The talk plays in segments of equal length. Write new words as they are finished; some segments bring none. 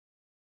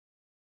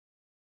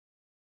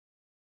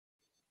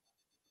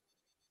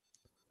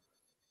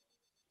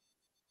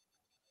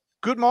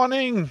Good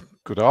morning,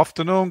 good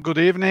afternoon, good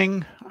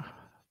evening.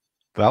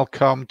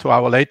 Welcome to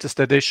our latest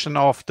edition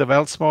of the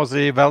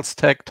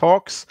WealthTech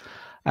Talks,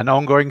 an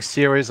ongoing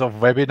series of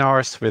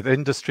webinars with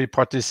industry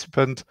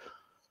participants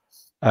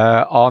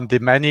on the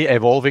many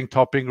evolving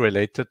topics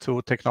related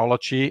to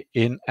technology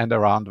in and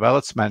around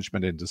wealth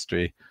management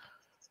industry.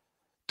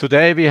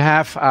 Today we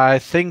have, I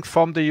think,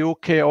 from the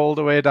UK all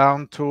the way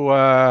down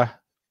to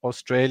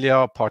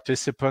Australia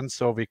participants,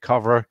 so we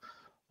cover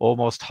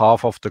almost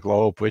half of the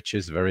globe, which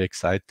is very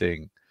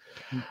exciting.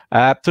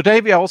 Today,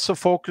 we are also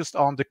focused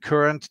on the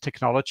current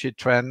technology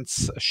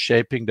trends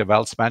shaping the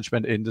wealth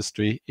management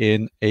industry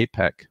in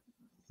APAC.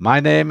 My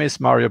name is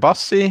Mario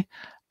Bassi,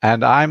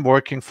 and I'm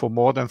working for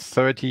more than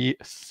 30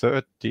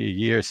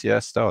 years,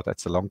 yes, oh,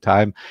 that's a long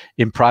time,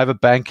 in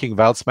private banking,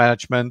 wealth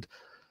management,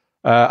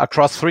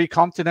 across 3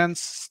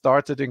 continents,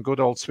 started in good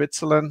old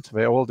Switzerland,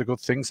 where all the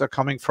good things are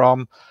coming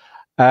from.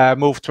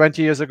 Moved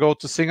 20 years ago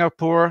to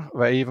Singapore,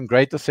 where even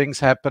greater things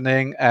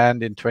happening.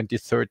 And in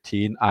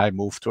 2013, I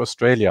moved to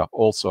Australia,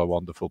 also a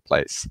wonderful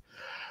place.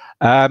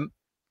 While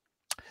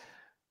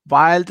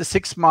the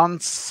 6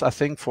 months, I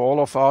think for all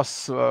of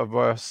us,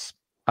 was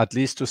at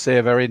least to say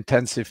a very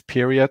intensive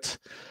period,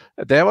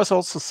 there was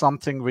also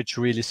something which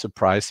really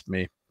surprised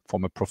me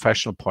from a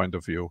professional point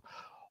of view.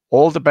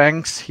 All the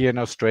banks here in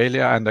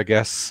Australia, and I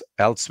guess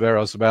elsewhere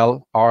as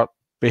well, are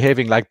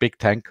behaving like big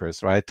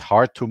tankers, right?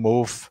 Hard to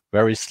move,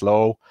 very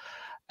slow,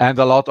 and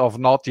a lot of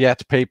not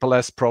yet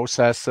paperless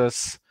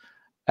processes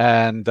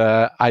and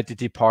IT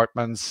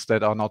departments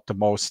that are not the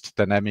most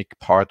dynamic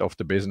part of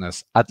the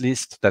business. At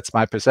least that's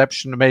my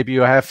perception. Maybe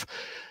you have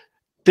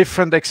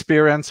different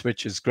experience,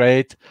 which is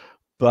great,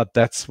 but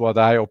that's what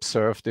I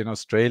observed in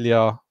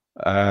Australia.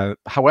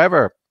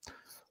 However,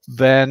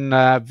 when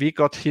we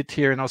got hit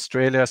here in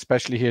Australia,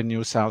 especially here in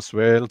New South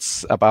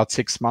Wales, about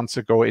 6 months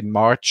ago in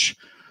March,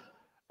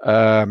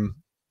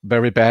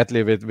 very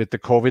badly with the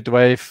COVID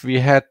wave, we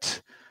had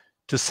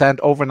to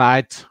send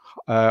overnight.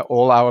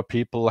 All our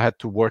people had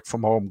to work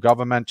from home.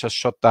 Government just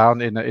shut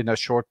down in a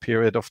short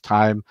period of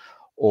time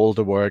all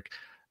the work.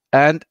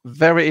 And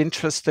very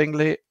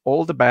interestingly,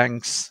 all the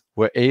banks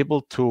were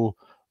able to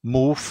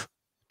move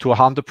to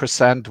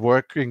 100%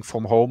 working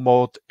from home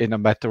mode in a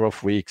matter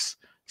of weeks.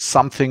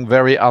 Something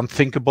very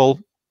unthinkable,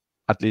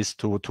 at least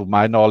to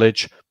my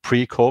knowledge,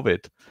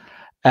 pre-COVID.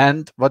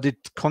 And what it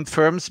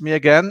confirms me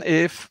again,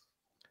 if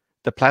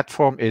the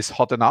platform is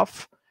hot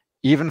enough,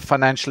 even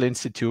financial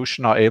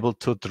institutions are able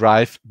to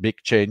drive big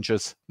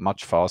changes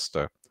much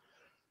faster.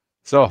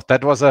 So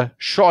that was a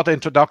short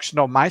introduction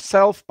of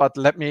myself, but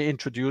let me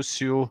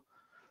introduce you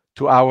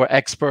to our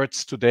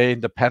experts today in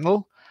the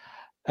panel.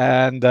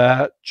 And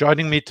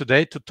joining me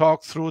today to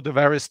talk through the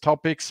various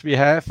topics we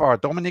have are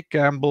Dominic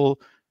Gamble,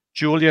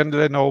 Julian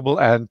Lenoble,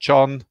 and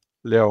John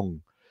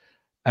Leung.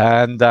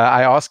 And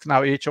I ask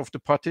now each of the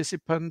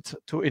participants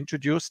to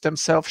introduce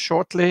themselves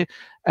shortly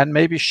and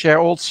maybe share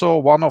also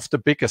one of the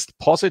biggest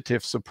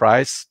positive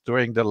surprise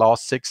during the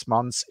last 6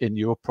 months in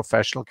your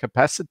professional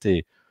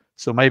capacity.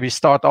 So maybe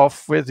start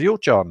off with you,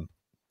 John.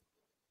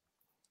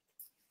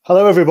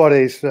 Hello, everybody.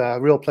 It's a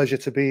real pleasure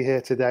to be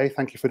here today.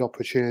 Thank you for the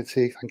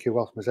opportunity. Thank you,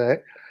 Wealth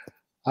Mosaic.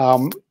 My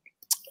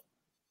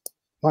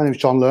name is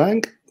John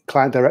Leung,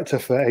 Client Director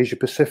for Asia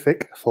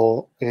Pacific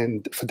for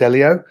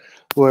Delio.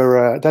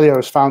 Delio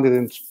was founded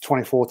in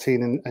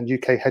 2014 and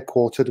UK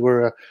headquartered.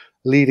 We're a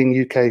leading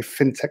UK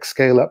fintech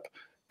scale-up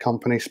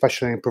company,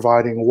 especially in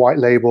providing white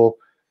label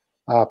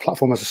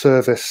platform as a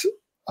service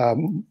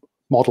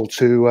model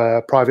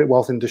to private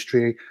wealth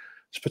industry,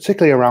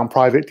 particularly around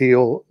private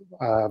deal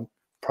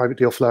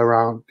flow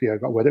around,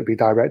 whether it be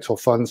direct or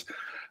funds.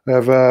 We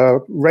have a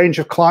range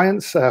of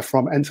clients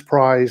from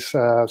enterprise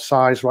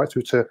size right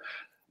through to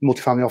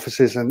multifamily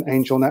offices and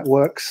angel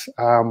networks.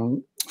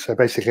 So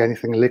basically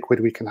anything liquid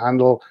we can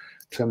handle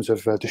in terms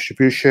of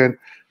distribution.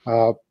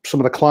 Some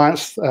of the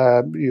clients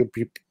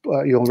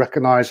you'll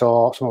recognize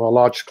are some of our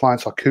largest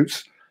clients are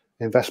Coutts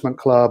Investment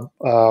Club,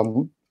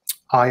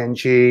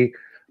 ING,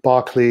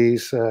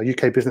 Barclays,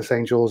 UK Business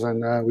Angels,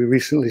 and we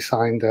recently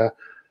signed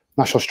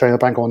National Australia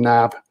Bank, or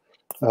NAB,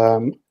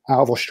 out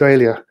of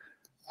Australia.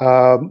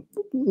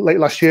 Late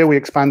last year, we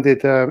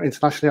expanded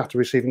internationally after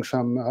receiving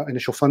some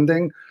initial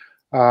funding,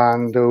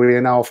 and we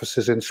are now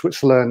offices in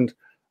Switzerland,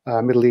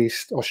 Middle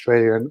East,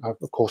 Australia, and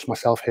of course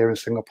myself here in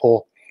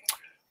Singapore.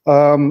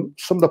 Some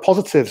of the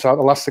positives out of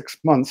the last 6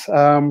 months,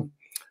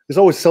 there's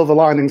always silver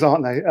linings,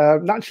 aren't they?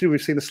 Naturally,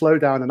 we've seen a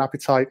slowdown in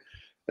appetite,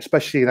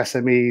 especially in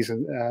SMEs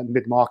and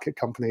mid-market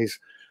companies.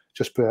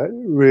 Just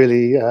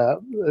really,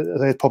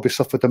 they probably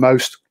suffered the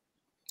most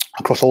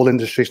across all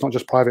industries, not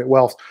just private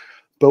wealth.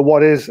 But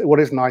what is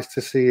nice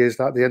to see is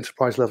that the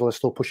enterprise level is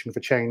still pushing for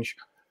change.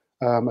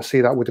 I see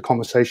that with the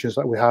conversations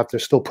that we have.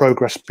 There's still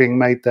progress being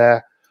made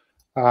there,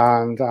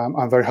 and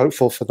I'm very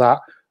hopeful for that.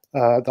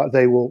 That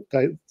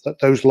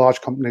those large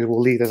companies will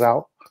lead us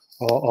out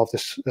of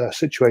this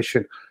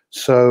situation.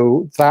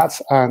 So that,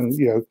 and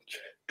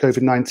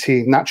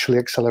COVID-19 naturally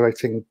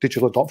accelerating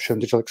digital adoption,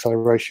 digital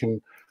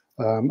acceleration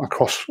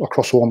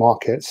across all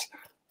markets,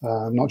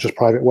 not just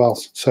private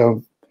wealth.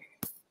 So,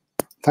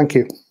 thank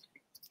you.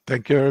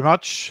 Thank you very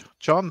much,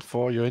 John,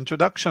 for your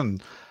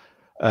introduction.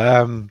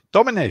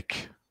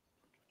 Dominic.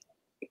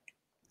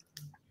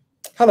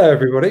 Hello,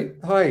 everybody.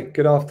 Hi,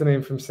 good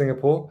afternoon from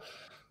Singapore.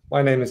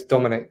 My name is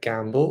Dominic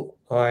Gamble.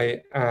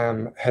 I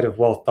am head of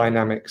Wealth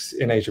Dynamics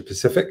in Asia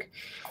Pacific.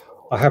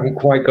 I haven't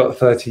quite got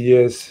 30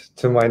 years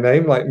to my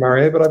name like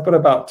Mario, but I've got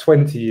about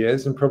 20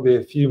 years and probably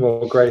a few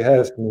more grey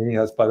hairs than he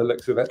has by the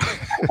looks of it.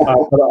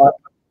 But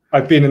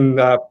I've been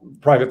in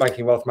private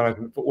banking wealth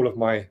management for all of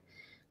my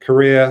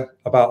career,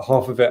 about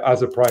half of it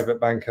as a private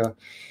banker,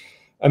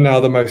 and now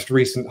the most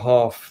recent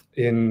half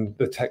in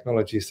the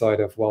technology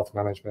side of wealth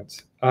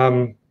management.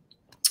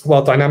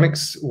 Wealth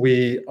Dynamics,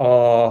 we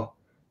are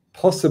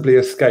possibly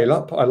a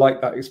scale-up. I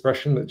like that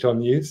expression that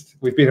John used.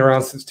 We've been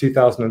around since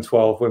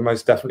 2012. We're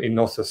most definitely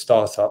not a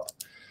startup,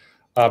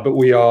 but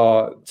we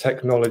are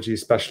technology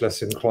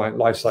specialists in client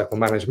lifecycle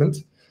management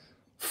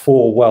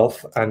for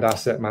wealth and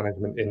asset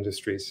management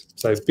industries.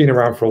 So it's been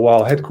around for a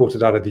while,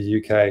 headquartered out of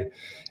the UK.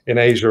 In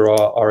Asia,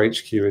 our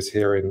HQ is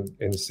here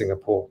in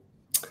Singapore.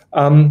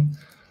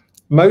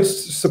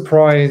 Most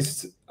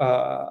surprised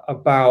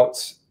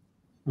about,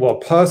 well,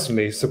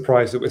 personally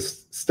surprised that we're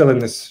still in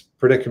this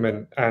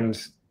predicament and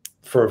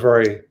for a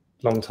very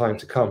long time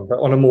to come. But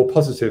on a more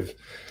positive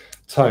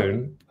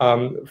tone,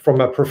 from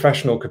a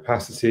professional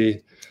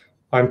capacity,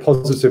 I'm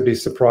positively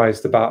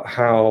surprised about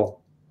how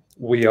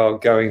we are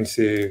going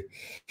to,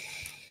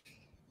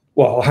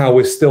 well, how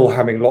we're still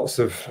having lots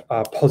of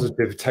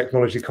positive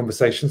technology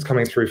conversations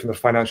coming through from the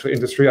financial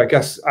industry. I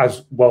guess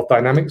as Wealth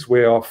Dynamics,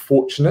 we are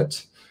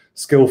fortunate,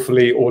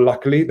 skillfully or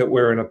luckily, that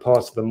we're in a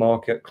part of the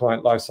market,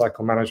 client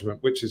lifecycle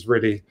management, which is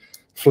really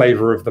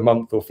flavor of the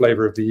month or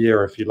flavor of the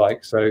year, if you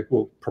like. So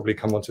we'll probably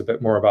come on to a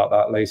bit more about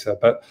that later.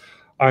 But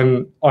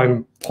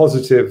I'm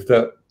positive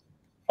that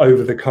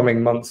over the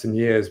coming months and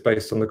years,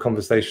 based on the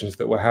conversations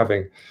that we're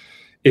having,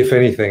 if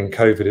anything,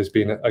 COVID has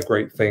been a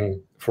great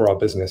thing for our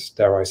business,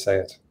 dare I say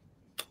it.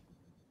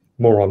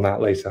 More on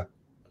that later.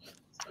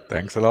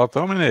 Thanks a lot,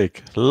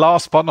 Dominic.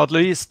 Last but not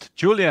least,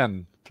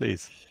 Julian,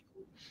 please.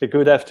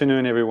 Good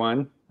afternoon,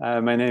 everyone.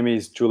 My name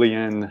is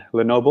Julian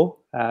Lenoble.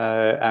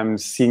 I'm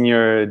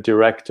Senior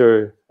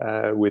Director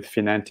with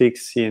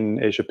Finantix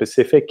in Asia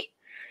Pacific.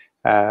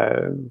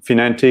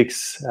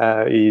 Finantix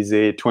is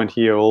a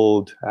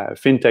 20-year-old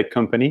fintech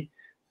company,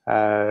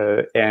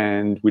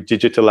 and we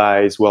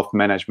digitalize wealth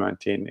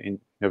management in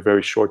a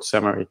very short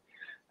summary.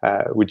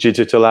 We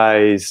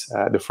digitalize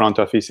the front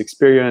office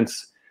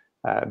experience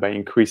by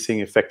increasing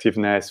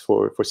effectiveness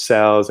for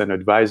sales and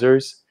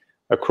advisors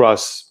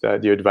across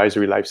the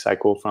advisory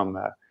lifecycle, from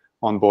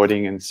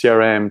onboarding and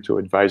CRM to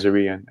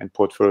advisory and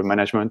portfolio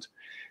management.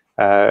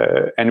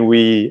 And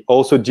we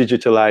also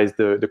digitalize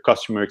the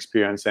customer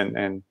experience,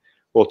 and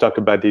we'll talk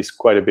about this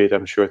quite a bit,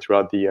 I'm sure,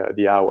 throughout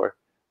the hour,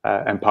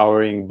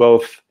 empowering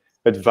both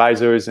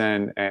advisors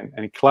and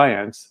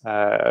clients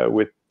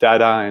with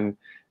data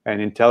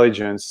and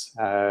intelligence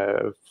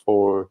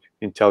for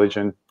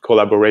intelligent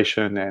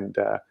collaboration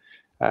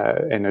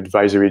and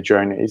advisory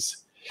journeys.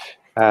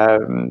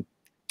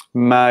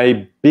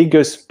 My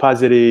biggest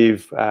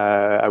positive,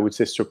 I would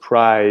say,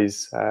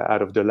 surprise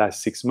out of the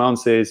last 6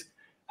 months is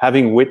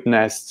having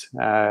witnessed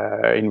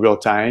in real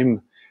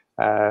time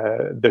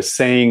the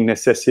saying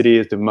 "necessity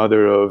is the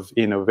mother of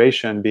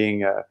innovation"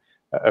 being a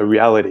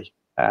reality,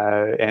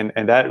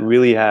 and that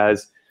really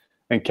has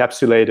been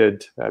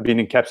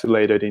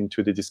encapsulated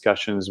into the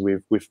discussions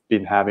we've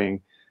been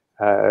having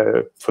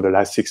for the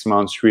last 6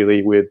 months,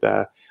 really, with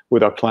our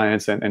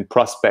clients and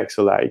prospects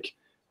alike.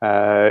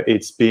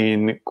 It's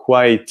been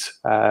quite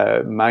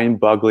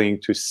mind-boggling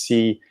to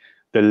see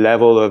the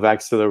level of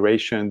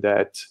acceleration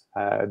that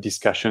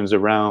discussions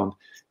around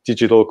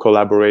digital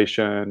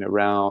collaboration,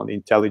 around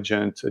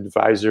intelligent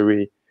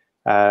advisory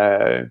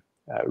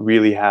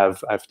really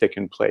have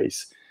taken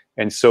place.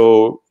 And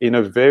so in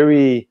a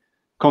very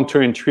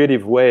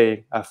counterintuitive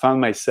way, I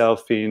found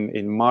myself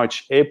in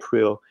March,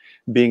 April,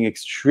 being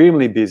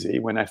extremely busy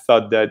when I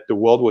thought that the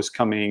world was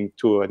coming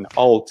to an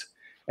halt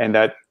and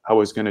that I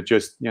was going to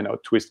just,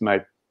 twist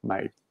my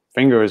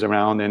fingers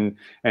around and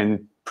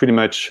pretty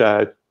much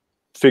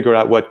figure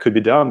out what could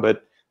be done.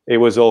 But it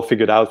was all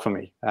figured out for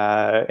me,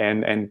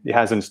 and it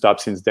hasn't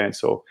stopped since then.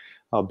 So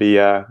I'll be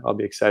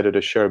excited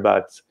to share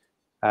about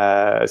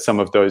some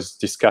of those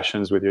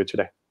discussions with you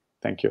today.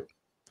 Thank you.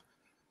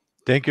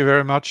 Thank you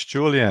very much,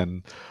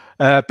 Julian.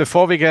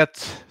 Before we get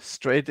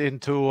straight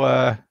into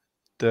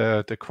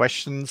the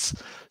questions,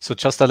 so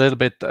just a little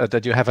bit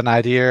that you have an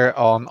idea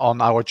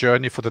on our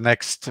journey for the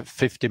next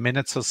 50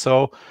 minutes or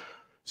so.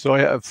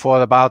 So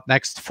for about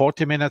next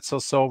 40 minutes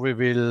or so, we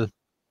will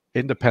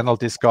in the panel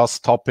discuss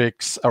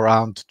topics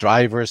around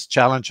drivers,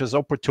 challenges,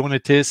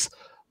 opportunities,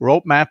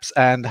 roadmaps,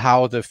 and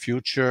how the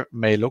future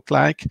may look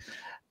like.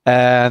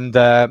 And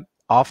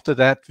after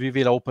that, we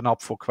will open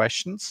up for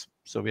questions.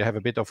 So we have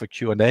a bit of a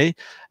Q&A.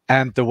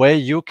 And the way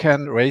you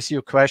can raise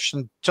your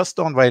question, just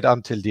don't wait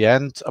until the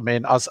end. I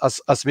mean,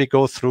 as we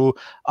go through,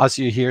 as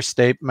you hear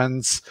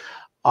statements,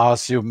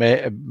 as you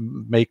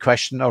may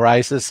question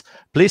arises,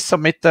 please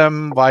submit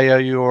them via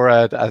your,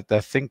 I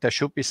think there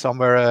should be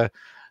somewhere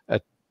a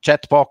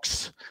chat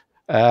box.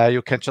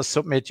 You can just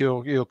submit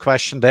your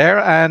question there,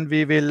 and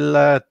we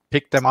will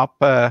pick them up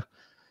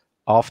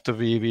after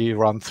we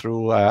run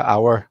through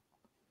our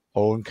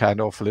own kind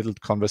of little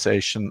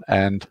conversation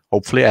and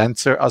hopefully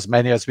answer as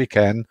many as we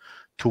can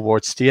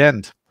towards the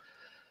end.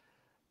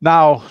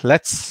 Now,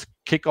 let's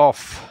kick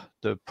off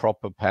the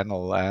proper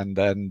panel and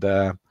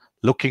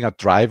looking at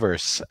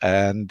drivers.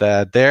 And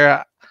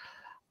there,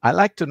 I'd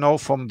like to know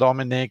from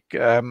Dominic,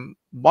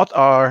 what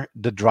are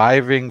the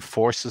driving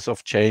forces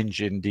of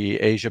change in the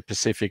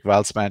Asia-Pacific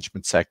wealth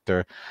management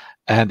sector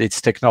and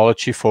its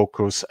technology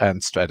focus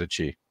and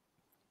strategy?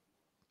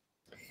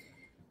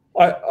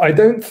 I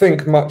don't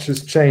think much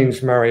has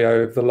changed,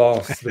 Mario, over the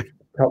last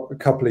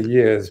couple of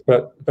years,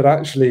 but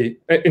actually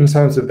in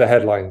terms of the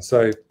headlines.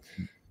 So,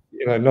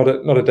 you know,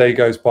 not a day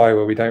goes by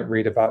where we don't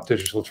read about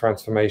digital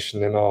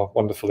transformation in our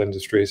wonderful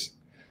industries.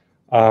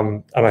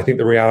 And I think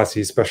the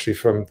reality, especially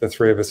from the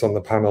three of us on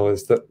the panel,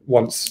 is that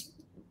once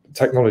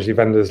technology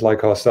vendors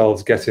like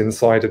ourselves get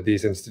inside of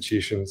these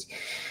institutions,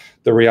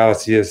 the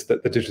reality is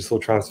that the digital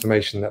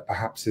transformation that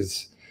perhaps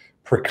is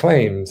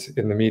proclaimed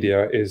in the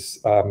media is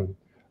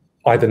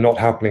either not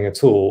happening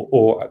at all,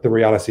 or the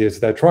reality is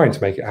they're trying to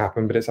make it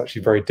happen, but it's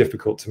actually very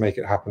difficult to make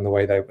it happen the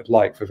way they would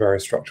like for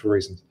various structural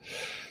reasons.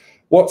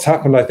 What's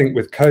happened, I think,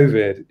 with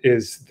COVID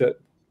is that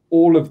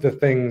all of the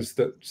things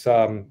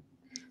that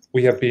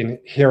we have been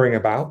hearing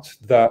about,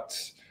 that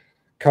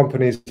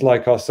companies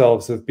like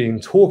ourselves have been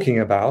talking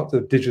about,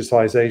 the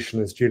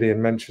digitization, as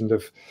Julian mentioned,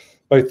 of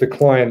both the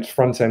client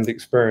front-end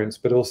experience,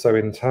 but also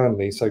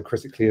internally, so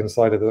critically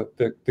inside of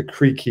the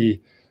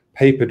creaky,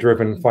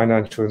 paper-driven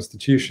financial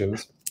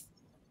institutions,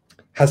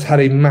 has had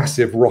a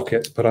massive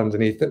rocket put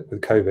underneath it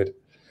with COVID.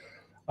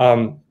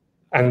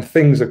 And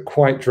things are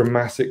quite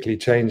dramatically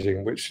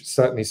changing, which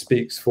certainly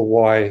speaks for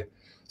why,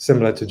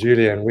 similar to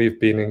Julian, we've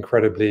been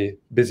incredibly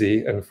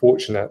busy and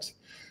fortunate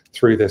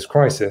through this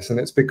crisis. And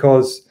it's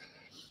because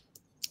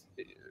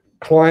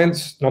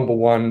clients, number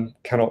one,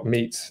 cannot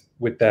meet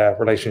with their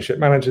relationship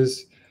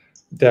managers.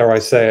 Dare I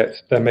say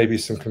it, there may be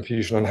some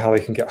confusion on how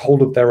they can get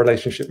hold of their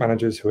relationship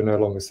managers who are no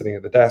longer sitting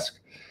at the desk.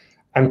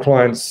 And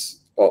clients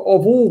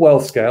of all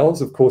wealth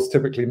scales, of course,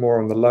 typically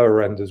more on the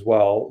lower end as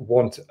well,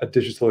 want a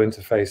digital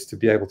interface to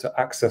be able to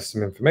access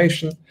some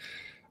information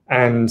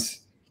and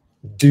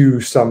do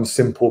some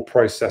simple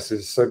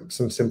processes, so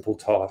some simple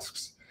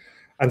tasks.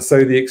 And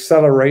so the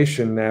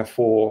acceleration,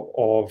 therefore,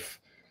 of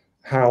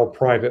how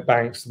private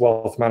banks,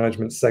 wealth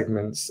management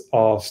segments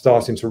are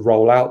starting to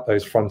roll out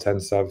those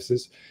front-end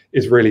services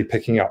is really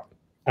picking up.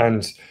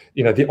 And,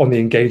 you know, on the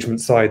engagement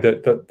side,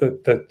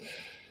 that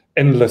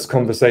endless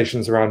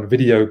conversations around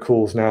video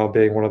calls now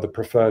being one of the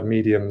preferred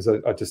mediums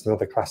are just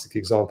another classic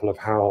example of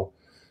how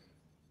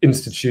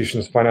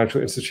institutions, financial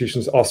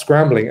institutions, are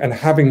scrambling and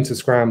having to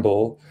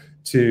scramble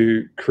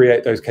to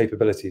create those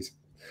capabilities.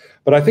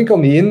 But I think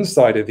on the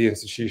inside of the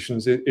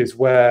institutions is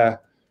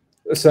where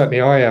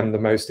certainly I am the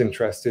most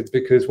interested,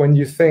 because when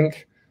you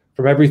think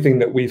from everything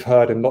that we've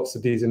heard in lots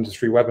of these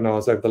industry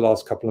webinars over the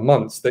last couple of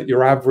months, that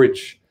your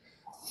average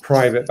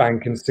private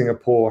bank in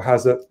Singapore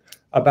has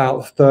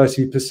about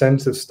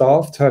 30% of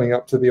staff turning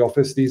up to the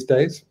office these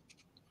days.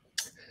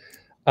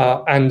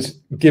 And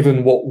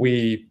given what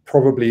we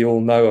probably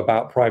all know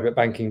about private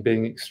banking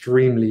being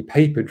extremely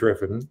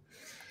paper-driven,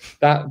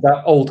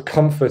 that old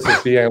comfort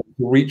of being able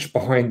to reach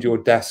behind your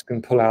desk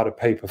and pull out a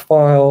paper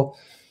file,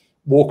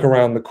 walk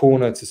around the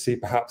corner to see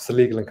perhaps the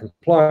legal and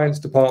compliance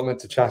department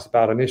to chat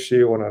about an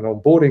issue on an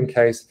onboarding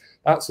case,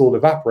 that's all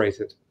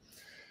evaporated.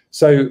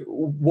 So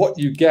what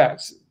you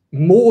get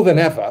more than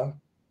ever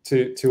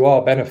to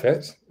our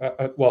benefit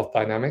at Wealth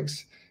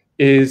Dynamics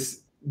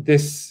is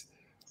this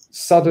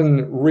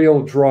sudden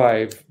real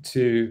drive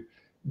to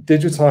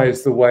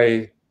digitize the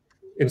way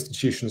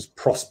institutions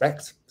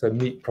prospect, so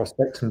meet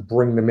prospects and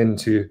bring them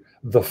into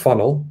the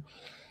funnel,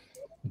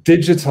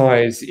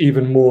 digitize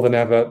even more than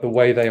ever the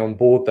way they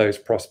onboard those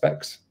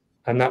prospects.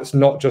 And that's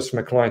not just from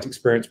a client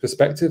experience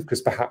perspective,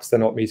 because perhaps they're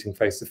not meeting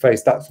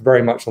face-to-face. That's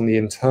very much on the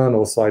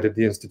internal side of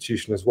the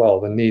institution as well,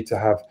 the need to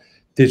have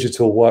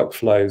digital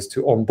workflows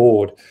to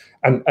onboard.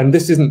 And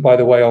this isn't, by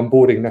the way,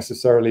 onboarding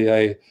necessarily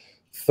a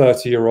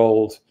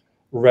 30-year-old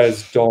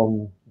res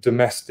dom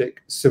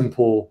domestic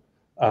simple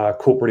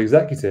corporate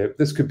executive.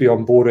 This could be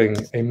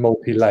onboarding a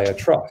multi-layer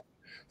trust.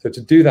 So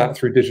to do that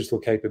through digital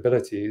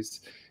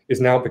capabilities is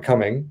now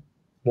becoming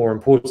more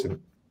important.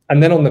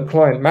 And then on the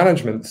client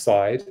management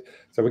side,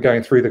 so we're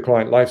going through the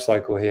client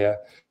lifecycle here,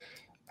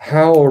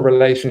 how a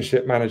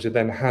relationship manager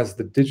then has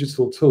the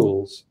digital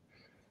tools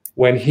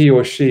when he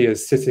or she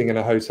is sitting in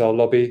a hotel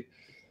lobby,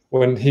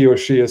 when he or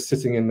she is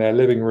sitting in their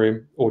living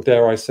room, or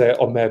dare I say it,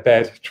 on their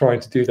bed, trying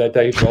to do their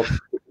day job.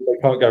 They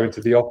can't go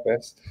into the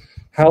office.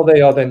 How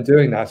they are then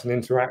doing that and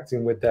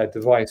interacting with their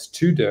device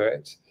to do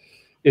it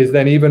is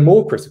then even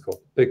more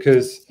critical,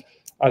 because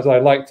as I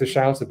like to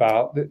shout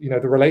about, you know,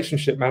 the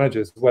relationship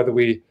managers, whether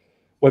we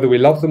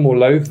love them or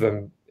loathe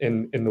them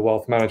in the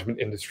wealth management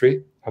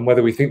industry, and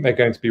whether we think they're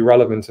going to be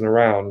relevant and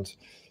around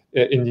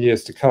in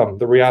years to come.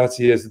 The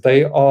reality is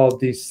they are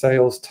the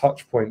sales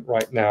touch point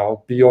right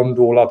now beyond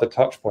all other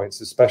touch points,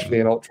 especially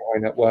in ultra high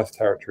net worth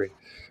territory.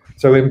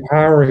 So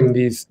empowering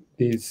these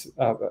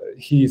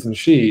he's and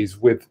she's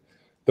with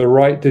the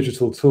right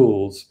digital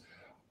tools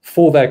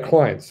for their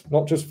clients,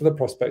 not just for the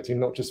prospecting,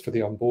 not just for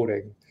the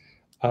onboarding,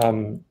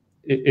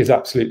 is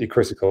absolutely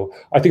critical.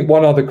 I think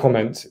one other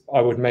comment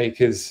I would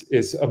make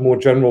is a more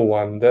general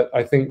one, that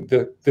I think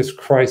that this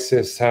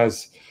crisis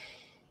has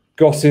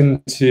got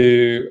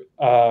into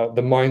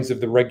the minds of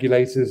the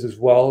regulators as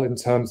well in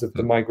terms of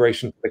the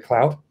migration to the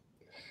cloud.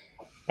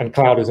 And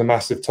cloud is a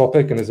massive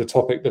topic, and is a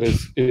topic that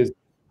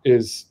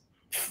is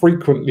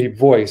frequently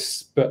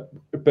voiced, but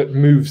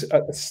moves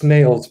at a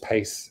snail's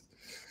pace.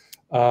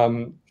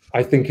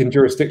 I think in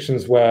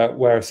jurisdictions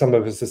where some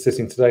of us are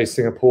sitting today,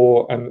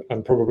 Singapore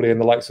and probably in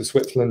the likes of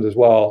Switzerland as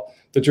well,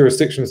 the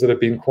jurisdictions that have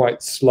been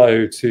quite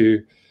slow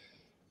to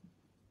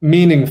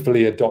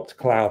meaningfully adopt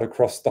cloud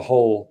across the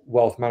whole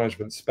wealth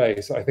management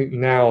space, I think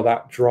now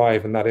that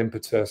drive and that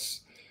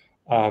impetus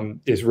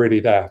is really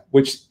there,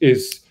 which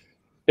is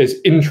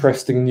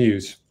interesting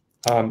news.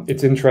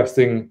 It's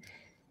interesting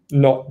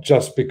not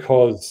just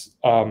because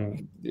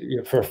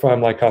for a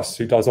firm like us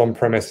who does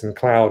on-premise and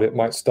cloud, it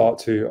might start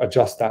to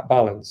adjust that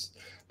balance.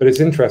 But it's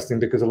interesting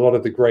because a lot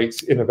of the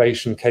great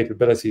innovation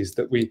capabilities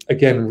that we,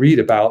 again, read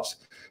about,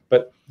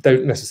 but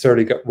don't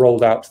necessarily get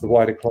rolled out to the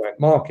wider client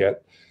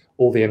market,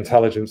 all the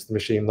intelligence, the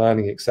machine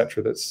learning, et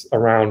cetera, that's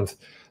around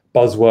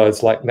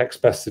buzzwords like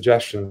next best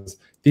suggestions,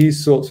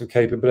 these sorts of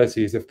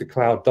capabilities, if the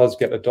cloud does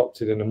get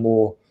adopted in a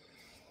more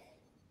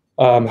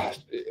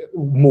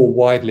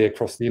widely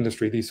across the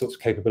industry, these sorts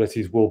of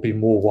capabilities will be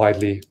more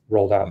widely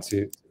rolled out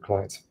to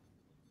clients.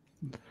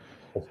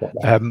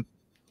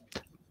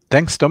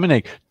 Thanks,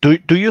 Dominic.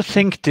 Do you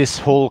think this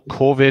whole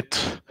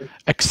COVID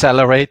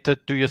accelerated?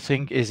 Do you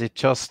think, is it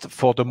just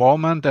for the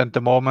moment, and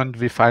the moment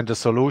we find a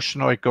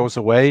solution or it goes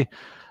away,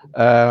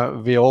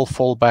 we all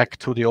fall back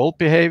to the old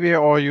behavior?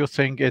 Or you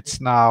think it's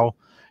now,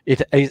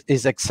 it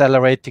is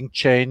accelerating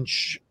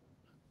change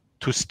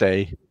to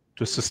stay,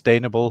 to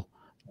sustainable,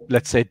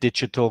 let's say,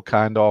 digital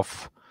kind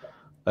of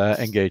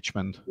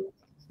engagement?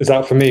 Is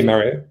that for me,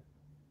 Mario?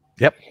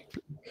 Yep.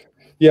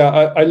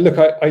 Yeah,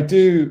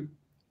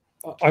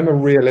 I'm a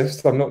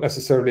realist. I'm not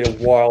necessarily a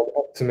wild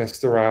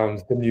optimist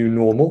around the new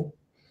normal,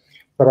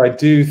 but I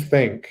do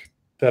think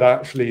that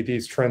actually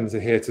these trends are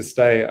here to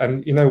stay.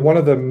 And, you know, one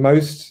of the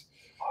most,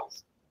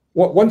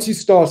 once you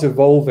start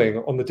evolving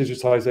on the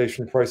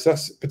digitization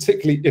process,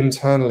 particularly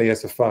internally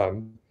as a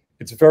firm,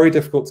 it's very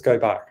difficult to go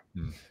back.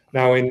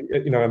 Now, in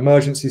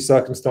emergency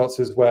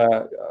circumstances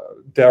where,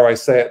 dare I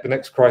say it, the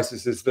next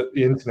crisis is that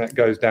the internet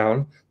goes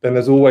down, then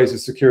there's always a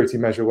security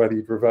measure whether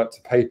you revert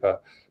to paper.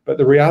 But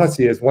the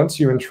reality is, once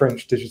you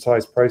entrench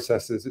digitized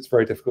processes, it's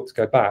very difficult to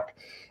go back.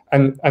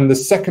 And the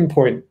second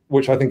point,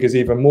 which I think is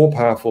even more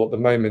powerful at the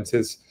moment,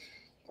 is,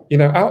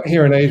 out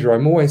here in Asia,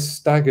 I'm always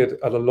staggered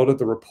at a lot of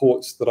the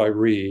reports that I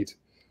read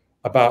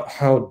about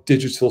how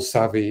digital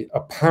savvy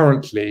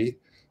apparently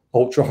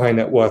ultra high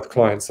net worth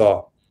clients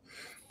are.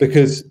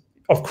 Because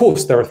of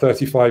course, there are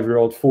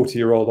 35-year-old,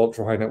 40-year-old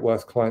ultra high net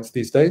worth clients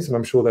these days, and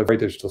I'm sure they're very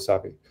digital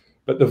savvy.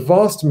 But the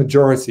vast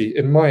majority,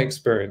 in my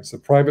experience,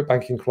 of private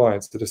banking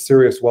clients at a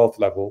serious wealth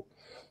level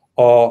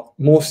are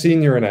more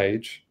senior in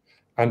age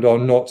and are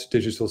not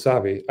digital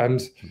savvy.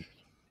 And,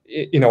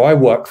 I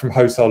work from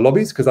hotel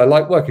lobbies because I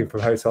like working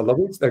from hotel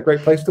lobbies. They're a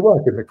great place to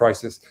work in the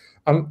crisis.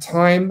 And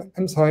time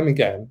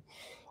again,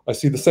 I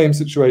see the same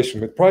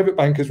situation with private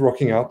bankers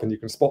rocking up, and you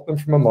can spot them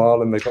from a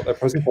mile, and they've got their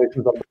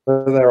presentations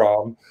under their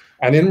arm,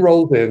 and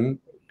enrolled in,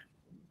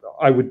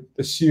 I would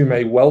assume,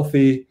 a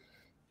wealthy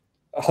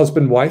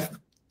husband, wife,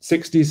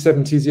 60s,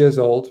 70s years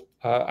old,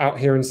 out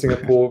here in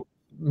Singapore,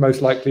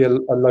 most likely a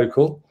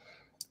local.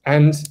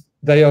 And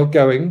they are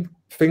going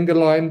finger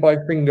line by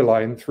finger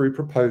line through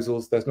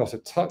proposals. There's not a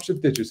touch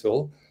of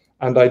digital.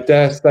 And I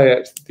dare say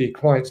it, the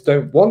clients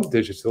don't want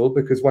digital,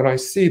 because when I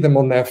see them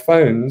on their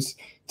phones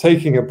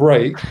taking a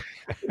break,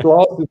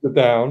 glasses are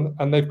down,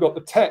 and they've got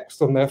the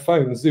text on their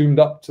phone zoomed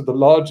up to the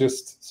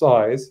largest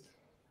size,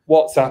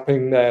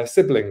 WhatsApping their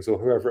siblings or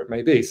whoever it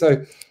may be.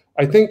 So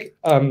I think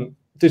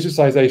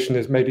digitization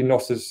is maybe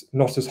not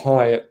as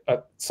high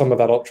at some of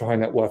that ultra high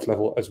net worth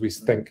level as we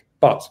think.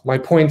 But my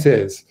point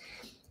is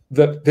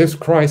that this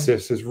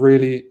crisis has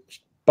really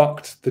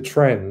bucked the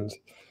trend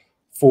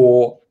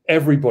for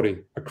everybody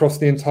across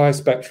the entire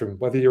spectrum,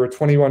 whether you're a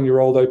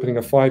 21-year-old opening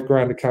a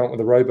 $5,000 account with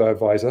a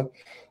robo-advisor,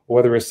 or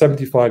whether you're a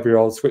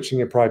 75-year-old switching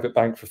your private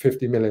bank for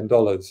 $50 million.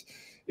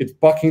 It's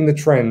bucking the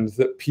trend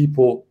that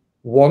people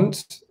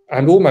want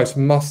and almost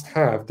must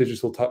have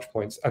digital touch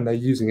points, and they're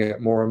using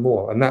it more and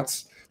more. And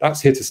that's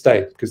here to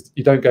stay, because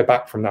you don't go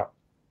back from that.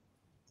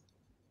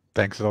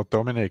 Thanks a lot,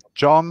 Dominic.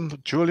 John,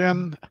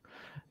 Julian,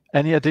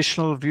 any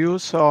additional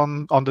views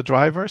on the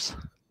drivers?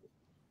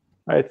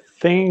 I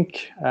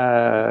think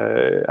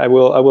I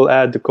will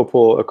add a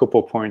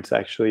couple points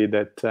actually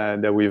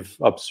that we've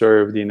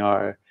observed in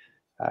our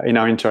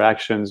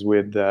interactions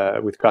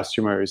with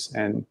customers.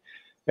 And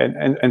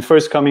and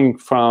first coming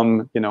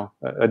from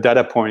a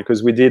data point,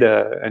 because we did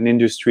an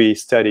industry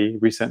study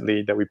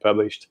recently that we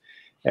published,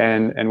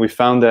 and we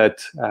found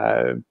that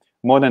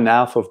more than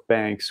half of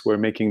banks were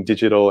making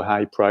digital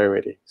high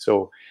priority.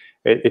 So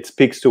it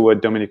speaks to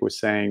what Dominic was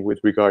saying with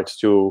regards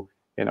to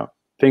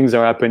things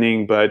are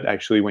happening, but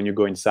actually when you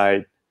go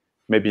inside,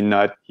 maybe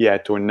not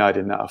yet or not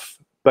enough.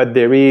 But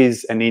there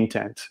is an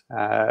intent,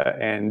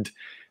 and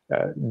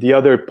the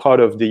other part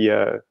of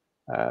the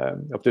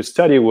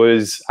study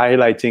was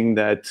highlighting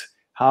that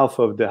half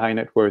of the high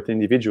net worth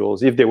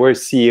individuals, if they were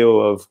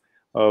CEO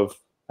of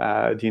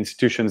the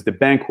institutions they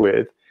bank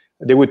with,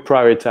 they would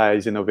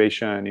prioritize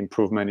innovation,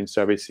 improvement in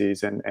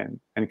services,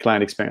 and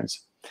client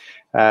experience.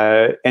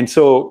 And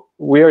so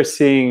we are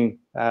seeing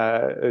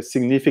a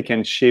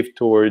significant shift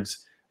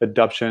towards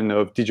adoption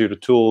of digital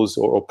tools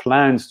or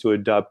plans to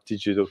adopt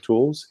digital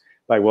tools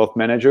by wealth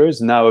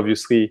managers. Now,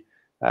 obviously,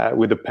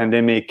 with the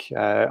pandemic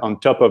on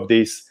top of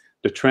this,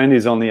 the trend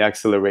is only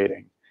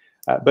accelerating.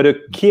 But a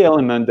key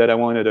element that I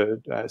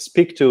wanted to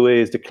speak to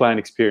is the client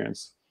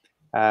experience.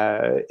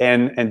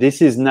 And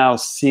this is now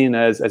seen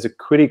as a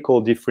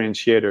critical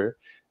differentiator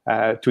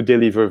to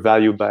deliver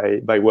value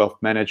by wealth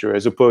manager,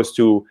 as opposed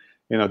to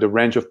the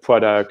range of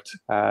product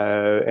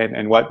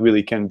and what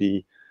really can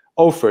be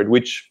offered,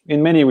 which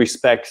in many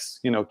respects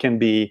can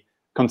be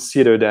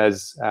considered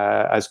as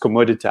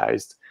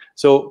commoditized.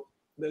 So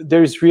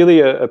there's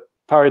really a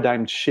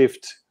paradigm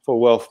shift for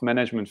wealth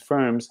management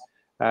firms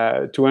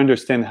to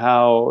understand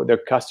how their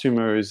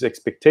customers'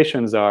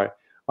 expectations are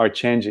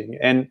changing,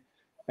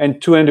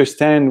 and to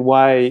understand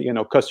why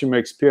customer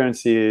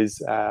experience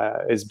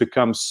has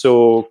become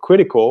so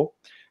critical.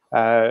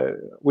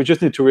 We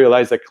just need to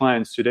realize that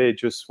clients today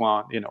just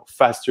want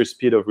faster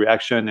speed of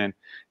reaction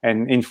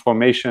and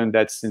information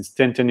that's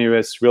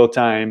instantaneous, real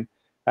time,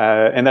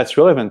 and that's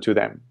relevant to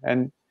them.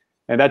 And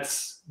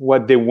that's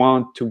what they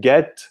want to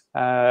get.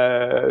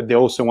 They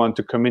also want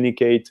to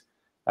communicate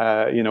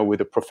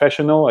with a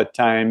professional at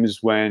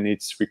times when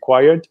it's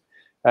required,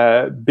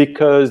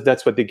 because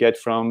that's what they get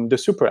from the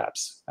super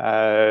apps.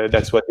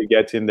 That's what they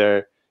get in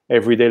their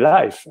everyday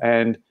life,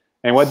 and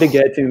what they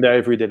get in their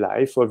everyday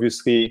life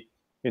obviously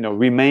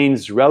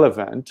remains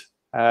relevant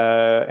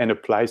and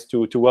applies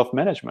to wealth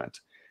management.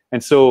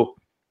 And so,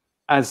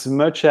 as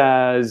much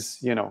as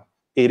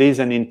it is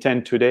an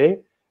intent today,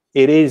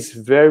 it is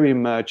very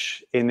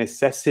much a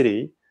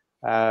necessity.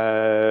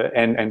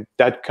 And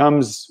that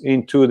comes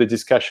into the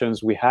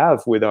discussions we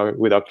have with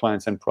our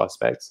clients and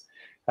prospects,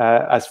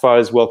 as far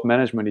as wealth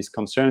management is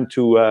concerned,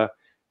 to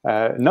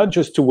not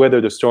just to weather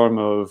the storm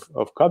of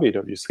COVID,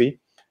 obviously,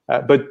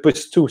 but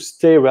to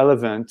stay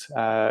relevant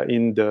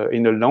in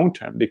the long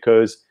term,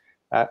 because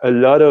a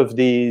lot of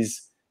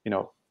these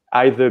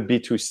either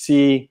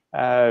B2C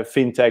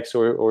fintechs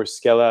or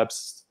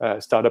scale-ups,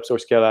 startups or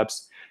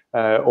scale-ups,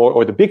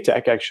 or the big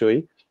tech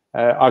actually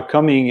are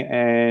coming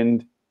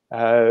and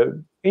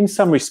in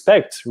some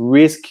respects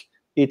risk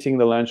eating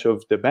the lunch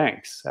of the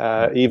banks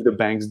if the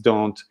banks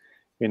don't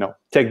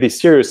take this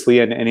seriously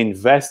and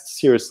invest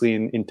seriously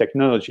in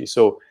technology.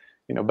 So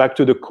back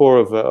to the core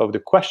of the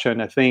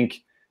question, I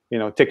think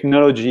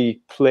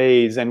technology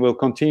plays and will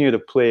continue to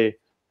play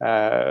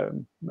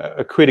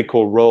a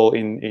critical role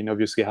in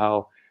obviously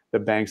how the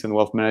banks and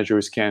wealth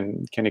managers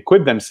can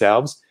equip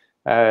themselves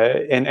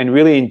and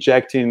really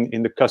inject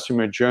in the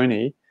customer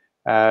journey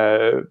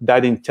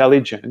that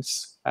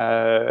intelligence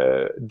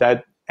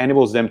that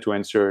enables them to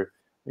answer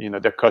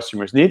their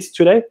customers' needs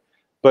today,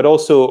 but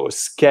also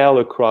scale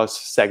across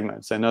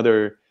segments.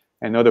 Another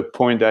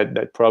point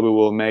that probably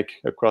will make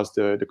across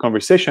the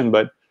conversation,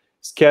 but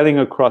scaling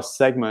across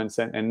segments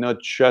and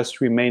not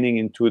just remaining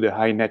into the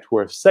high net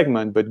worth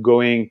segment, but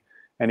going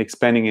and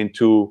expanding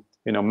into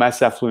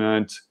mass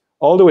affluent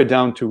all the way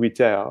down to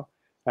retail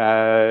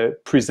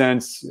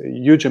presents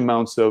huge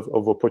amounts of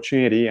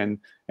opportunity and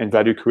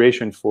value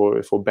creation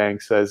for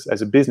banks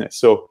as a business.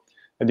 So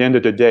at the end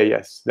of the day,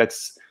 yes,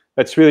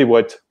 that's really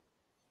what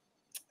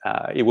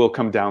it will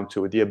come down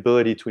to. The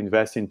ability to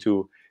invest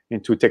into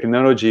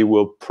technology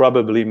will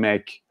probably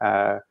make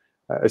a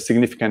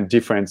significant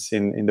difference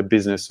in the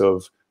business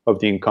of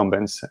the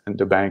incumbents and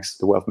the banks,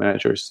 the wealth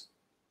managers.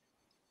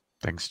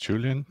 Thanks,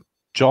 Julian.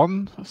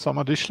 John, some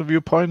additional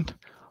viewpoint?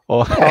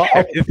 Or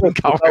pretty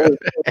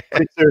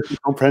seriously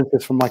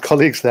comprehensive from my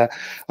colleagues there.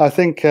 I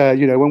think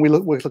when we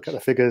look at the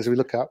figures, we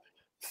look at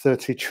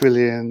 30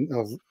 trillion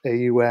of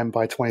AUM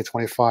by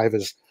 2025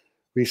 as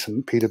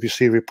recent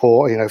PwC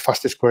report,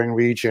 fastest growing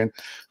region.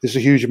 There's a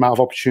huge amount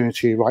of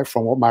opportunity, right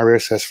from what Mario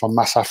says, from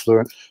mass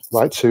affluent,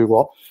 right to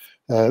what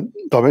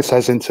Dominic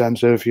says in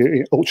terms of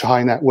your ultra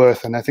high net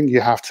worth. And I think you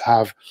have to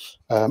have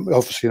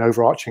obviously an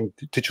overarching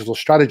digital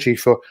strategy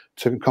to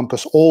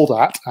encompass all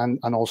that, and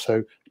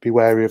also be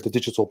wary of the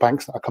digital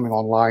banks that are coming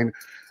online.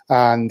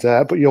 And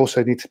but you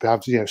also need to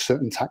have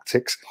certain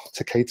tactics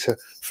to cater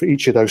for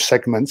each of those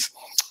segments,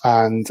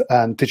 and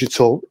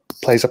digital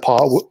plays a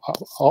part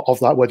of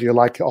that, whether you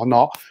like it or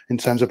not, in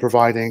terms of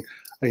providing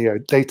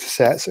data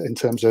sets, in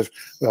terms of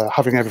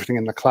having everything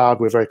in the cloud.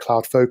 We're very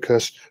cloud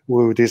focused.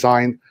 We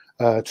design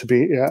to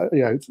be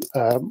a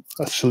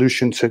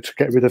solution to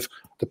get rid of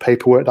the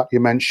paperwork that you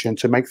mentioned,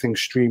 to make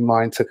things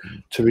streamlined,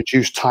 to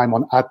reduce time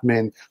on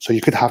admin, so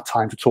you could have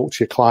time to talk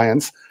to your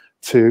clients,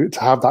 to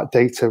have that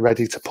data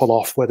ready to pull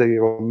off, whether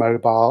you're on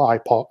mobile,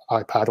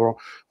 iPad, or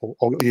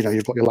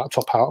you've got your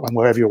laptop out and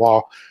wherever you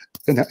are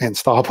in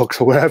Starbucks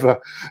or wherever,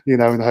 in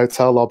the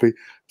hotel lobby.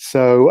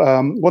 So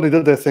one of the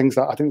other things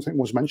that I didn't think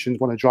was mentioned,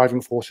 one of the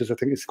driving forces, I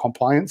think, is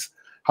compliance.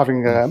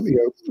 Having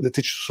the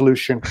digital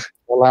solution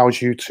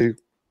allows you to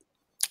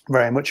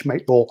very much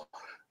make your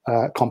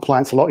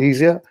compliance a lot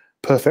easier.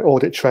 Perfect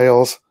audit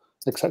trails,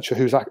 etc.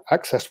 Who's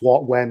accessed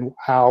what, when,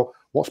 how,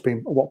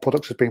 what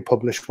products has been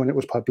published, when it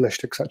was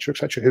published, etc.,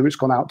 etc. Who it's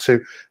gone out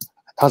to,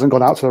 hasn't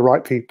gone out to the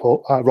right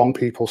people, wrong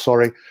people.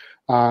 Sorry.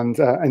 And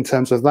in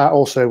terms of that,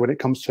 also when it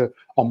comes to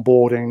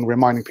onboarding,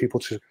 reminding people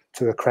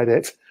to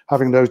accredit,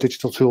 having those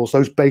digital tools,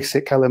 those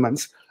basic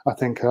elements, I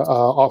think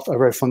are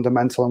very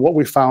fundamental. And what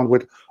we found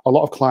with a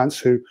lot of clients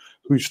who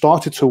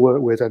started to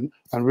work with and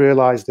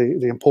realized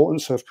the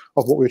importance of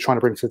what we were trying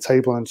to bring to the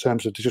table in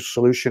terms of digital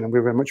solution, and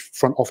we're very much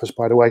front office,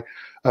 by the way,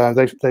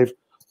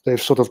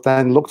 they've sort of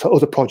then looked at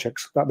other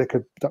projects that they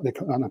could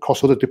and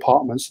across other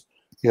departments,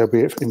 be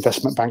it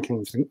investment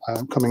banking,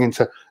 coming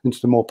into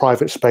the more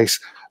private space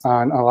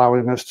and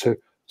allowing us to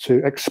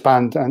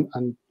expand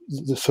and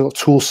the sort of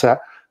tool set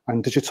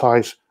and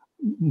digitize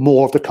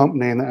more of the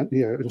company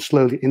and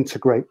slowly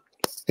integrate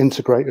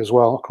as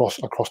well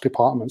across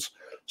departments.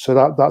 So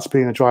that's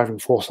been a driving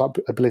force, that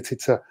ability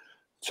to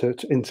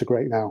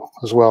integrate now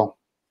as well.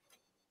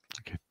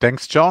 Okay,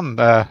 thanks, John.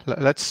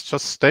 Let's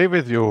just stay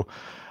with you.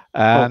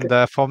 And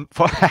okay.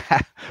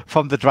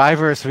 From the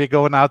drivers, we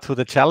go now to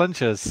the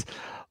challenges.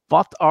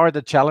 What are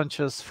the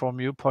challenges from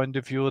your point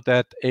of view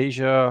that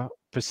Asia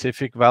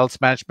Pacific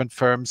wealth management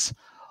firms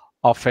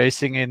are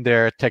facing in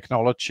their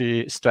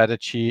technology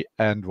strategy,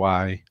 and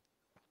why?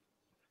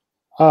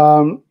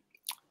 I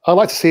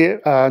like to see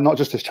it not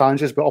just as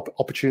challenges, but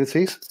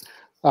opportunities.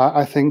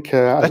 I think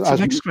that's the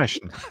next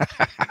question.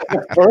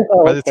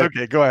 But it's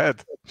okay. Go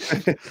ahead.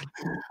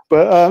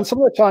 But some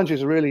of the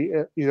challenges are really,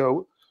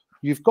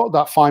 you've got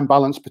that fine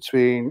balance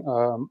between,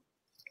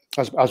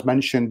 as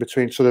mentioned,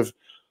 between sort of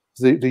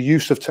the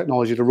use of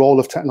technology, the role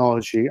of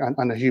technology,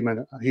 and the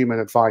human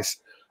advice.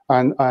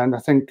 And I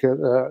think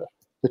the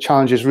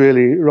challenge is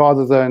really,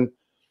 rather than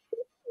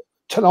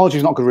technology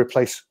is not going to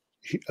replace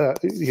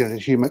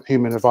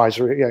human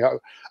advisory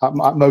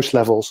at most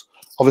levels.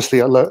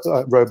 Obviously, at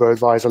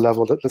robo-advisor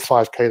level, the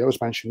 5K that was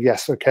mentioned,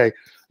 yes, okay,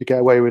 you get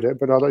away with it.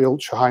 But at the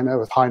ultra high net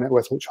worth,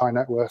 ultra high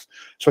net worth,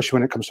 especially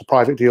when it comes to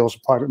private deals,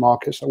 private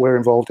markets that we're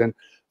involved in,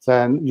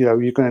 then you're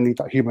going to need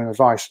that human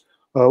advice.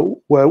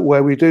 So that's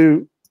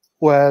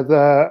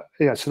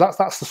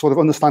the sort of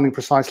understanding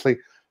precisely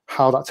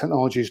how that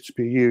technology is to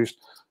be used,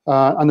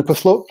 and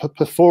the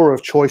plethora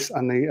of choice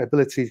and the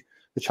ability,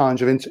 the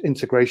challenge of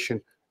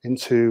integration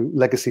into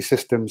legacy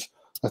systems,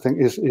 I think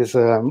is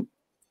a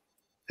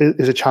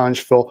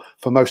challenge for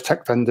most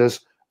tech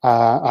vendors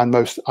and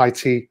most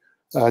IT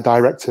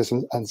directors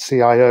and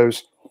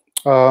CIOs.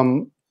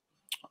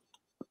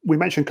 We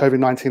mentioned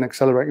COVID-19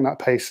 accelerating that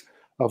pace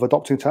of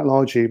adopting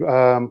technology.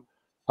 I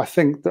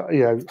think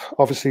that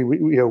obviously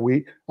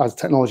we as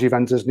technology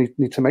vendors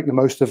need to make the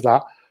most of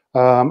that.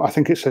 I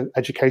think it's an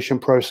education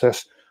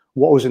process.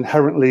 What was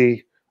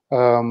inherently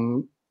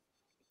done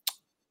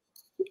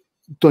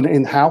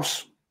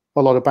in-house,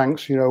 a lot of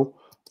banks,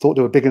 thought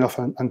they were big enough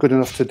and good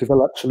enough to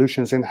develop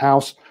solutions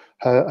in-house.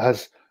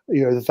 That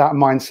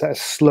mindset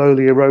is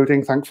slowly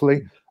eroding,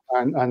 thankfully,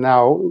 and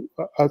now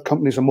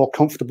companies are more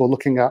comfortable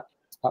looking at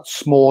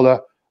smaller,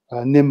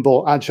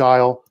 nimble,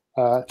 agile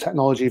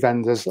technology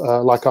vendors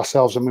like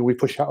ourselves. I mean, we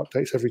push out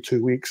updates every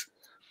 2 weeks.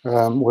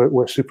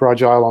 We're super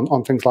agile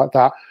on things like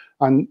that,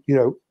 and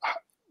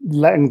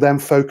letting them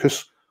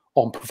focus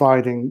on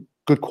providing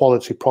good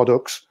quality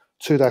products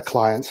to their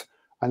clients,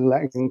 and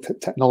letting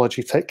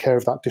technology take care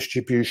of that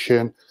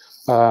distribution,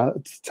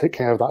 take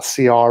care of that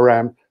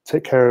CRM,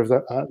 take care of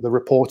the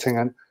reporting,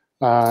 and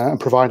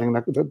providing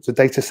the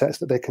data sets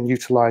that they can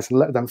utilize, and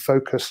let them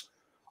focus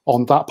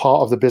on that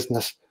part of the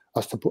business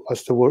as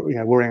to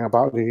worrying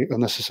about the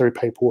unnecessary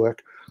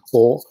paperwork,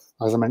 or,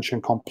 as I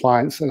mentioned,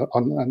 compliance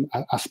and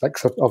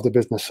aspects of the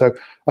business. So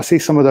I see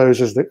some of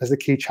those as the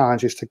key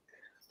challenges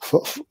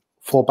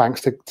for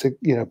banks to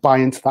buy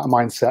into that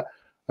mindset.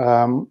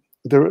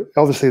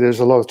 Obviously, there's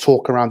a lot of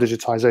talk around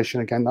digitization,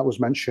 again, that was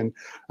mentioned,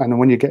 and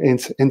when you get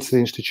into the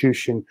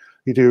institution,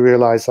 you do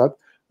realize that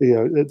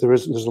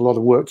there's a lot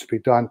of work to be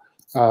done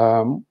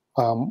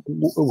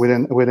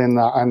within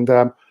that, and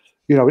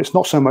it's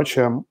not so much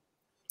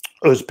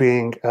us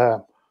being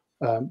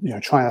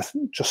trying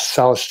to just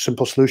sell a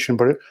simple solution,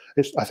 but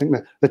I think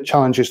the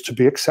challenge is to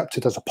be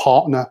accepted as a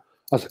partner,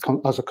 as a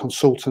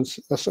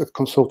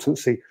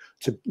consultancy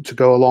to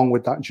go along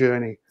with that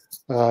journey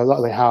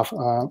that they have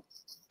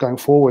going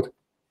forward.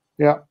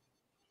 Yeah.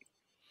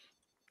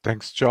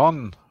 Thanks,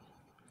 John.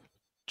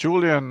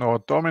 Julian or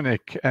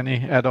Dominic,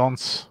 any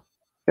add-ons?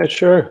 Yeah,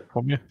 sure.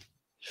 From you?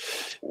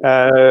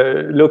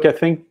 Look, I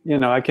think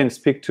I can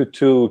speak to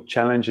two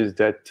challenges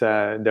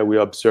that we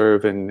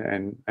observe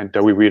and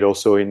that we read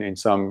also in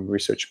some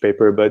research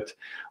paper. But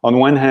on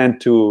one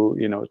hand,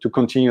 to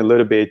continue a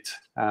little bit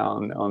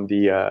on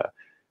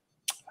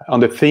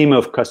the theme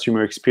of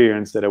customer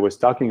experience that I was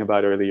talking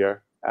about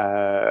earlier,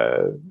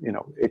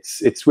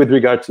 it's with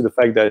regard to the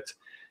fact that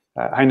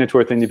high net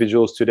worth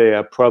individuals today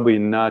are probably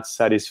not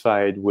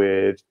satisfied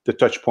with the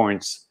touch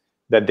points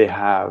that they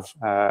have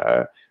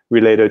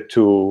related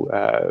to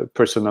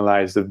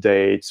personalized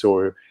updates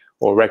or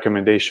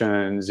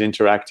recommendations,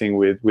 interacting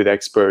with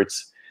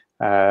experts.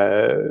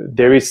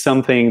 There is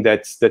something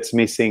that's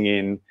missing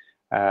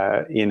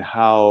in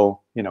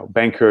how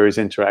bankers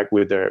interact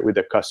with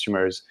their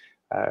customers,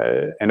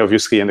 and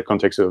obviously in the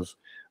context of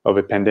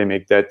a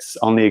pandemic, that's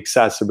only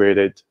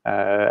exacerbated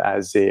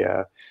as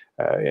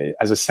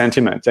a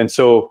sentiment. And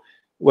so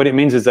what it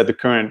means is that the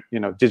current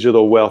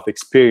digital wealth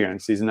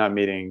experience is not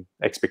meeting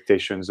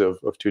expectations of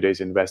today's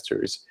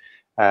investors,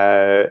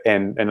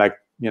 and like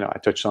I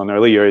touched on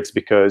earlier, it's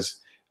because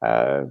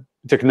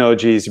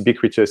technology is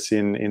ubiquitous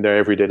in their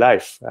everyday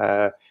life.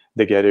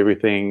 They get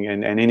everything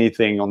and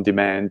anything on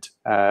demand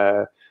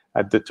at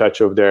the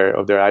touch of their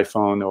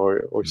iPhone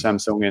or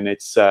Samsung,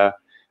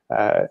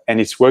 and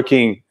it's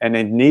working, and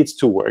it needs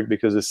to work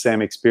because the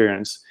same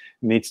experience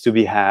needs to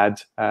be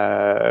had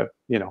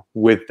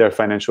with their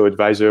financial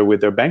advisor,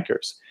 with their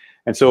bankers.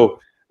 And so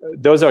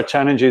those are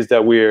challenges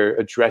that we're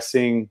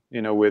addressing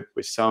with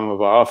some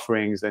of our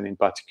offerings, and in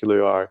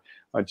particular our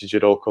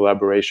digital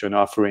collaboration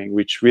offering,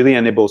 which really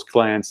enables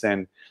clients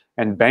and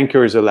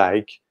bankers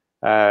alike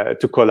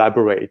to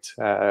collaborate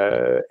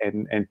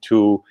and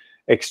to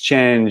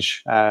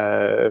exchange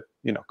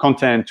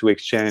content, to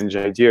exchange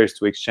ideas,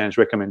 to exchange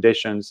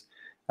recommendations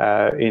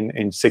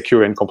in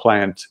secure and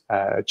compliant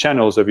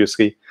channels,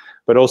 obviously,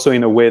 but also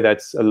in a way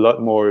that's a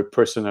lot more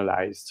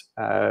personalized.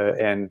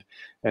 And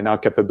our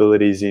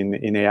capabilities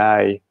in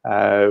AI,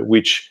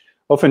 which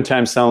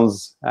oftentimes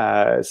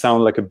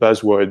sound like a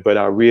buzzword, but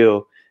are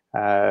real,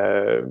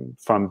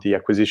 from the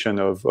acquisition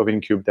of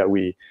Incube that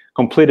we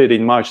completed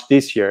in March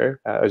this year,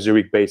 a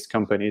Zurich-based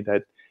company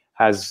that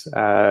has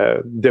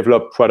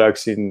developed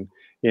products in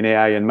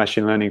AI and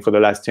machine learning for the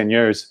last 10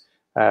 years.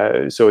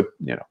 So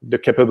the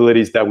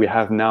capabilities that we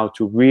have now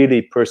to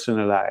really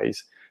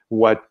personalize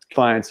what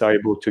clients are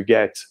able to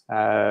get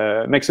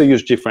makes a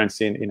huge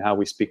difference in how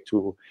we speak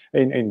to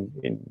in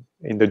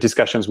the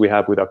discussions we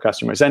have with our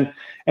customers, and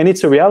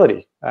it's a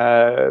reality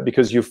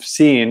because you've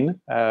seen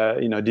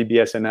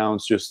DBS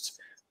announced just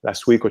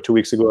last week or 2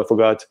 weeks ago, I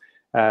forgot,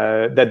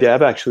 that they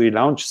have actually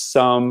launched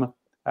some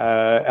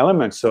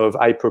elements of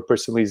hyper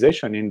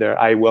personalization in their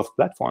iWealth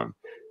platform.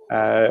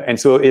 And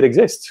so it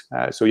exists.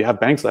 So you have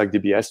banks like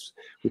DBS,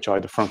 which are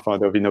the front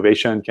of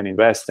innovation, can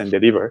invest and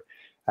deliver.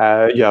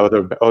 You have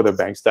other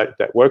banks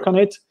that work on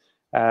it,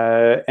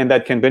 and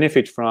that can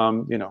benefit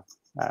from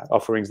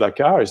offerings like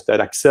ours that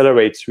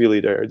accelerates really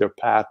their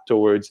path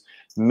towards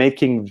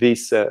making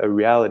this a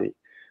reality.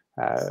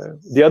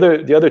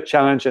 The other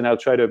challenge, and I'll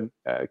try to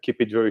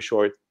keep it very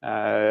short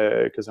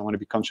because I want to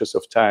be conscious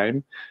of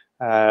time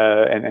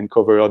and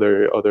cover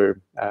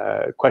other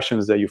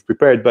questions that you've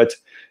prepared. But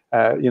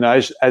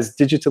as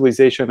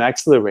digitalization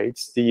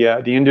accelerates,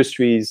 the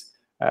industry's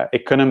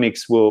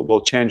economics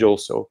will change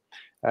also.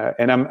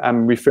 And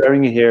I'm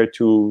referring here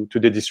to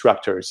the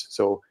disruptors,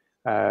 so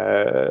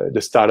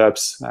the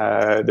startups,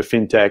 the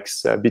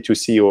fintechs,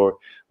 B2C,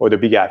 or the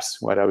big apps,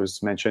 what I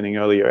was mentioning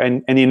earlier.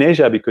 And in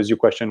Asia, because your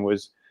question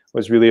was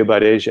really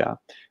about Asia,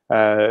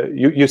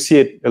 you see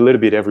it a little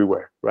bit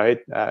everywhere, right?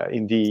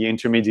 In the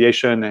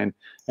intermediation and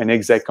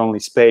exec-only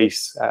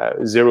space,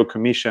 zero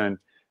commission,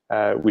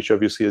 which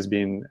obviously has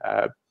been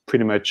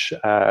pretty much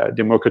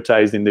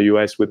democratized in the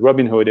US with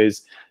Robinhood,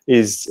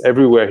 is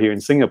everywhere here in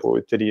Singapore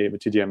with TD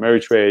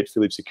Ameritrade,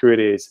 Philips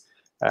Securities,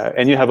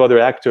 and you have other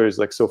actors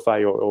like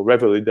SoFi or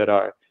Revolut that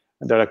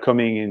are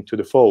coming into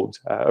the fold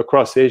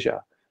across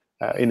Asia.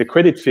 In the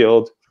credit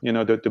field,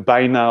 the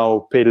buy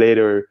now, pay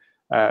later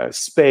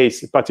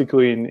space,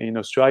 particularly in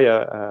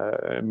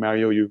Australia,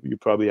 Mario, you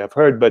probably have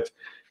heard, but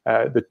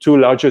the two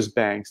largest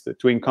banks, the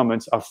two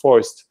incumbents, are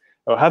forced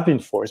or have been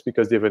forced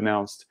because they've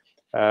announced,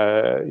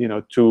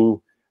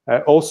 to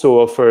also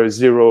offer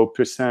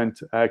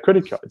 0%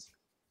 credit cards,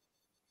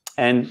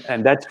 and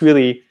that's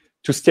really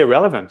to stay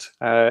relevant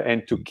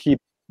and to keep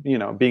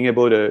being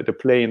able to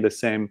play in the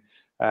same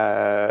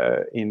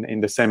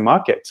in the same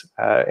market.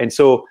 And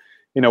so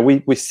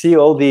we see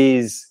all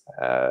these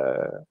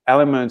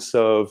elements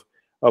of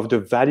the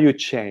value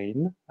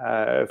chain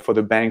for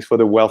the banks, for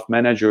the wealth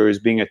managers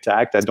being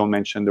attacked. I don't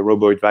mention the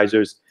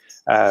robo-advisors,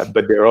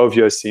 but they're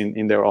obvious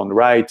in their own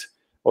right,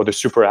 or the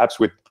super apps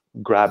with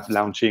Grab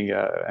launching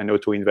an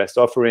auto-invest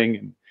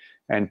offering,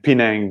 and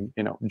Penang,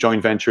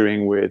 joint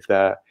venturing with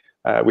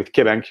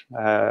KBank,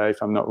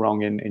 if I'm not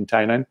wrong, in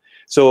Thailand.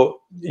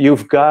 So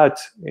you've got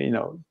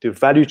the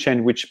value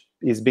chain which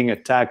is being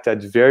attacked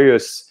at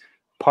various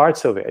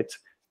parts of it,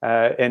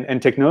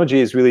 and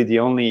technology is really the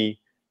only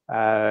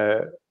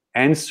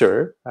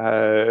answer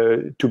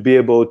to be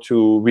able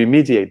to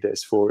remediate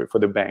this for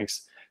the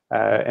banks.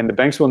 And the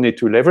banks will need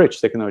to leverage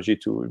technology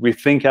to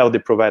rethink how they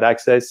provide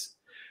access,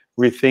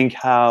 rethink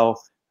how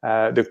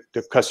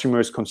the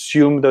customers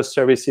consume those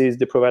services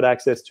they provide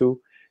access to.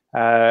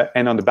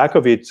 And on the back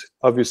of it,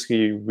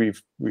 obviously, we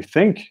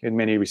rethink in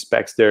many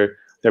respects their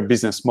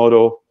business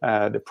model,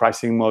 the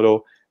pricing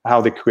model, how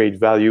they create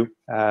value,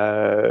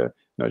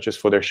 not just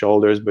for their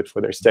shareholders, but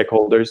for their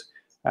stakeholders.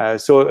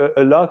 So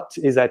a lot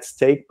is at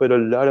stake, but a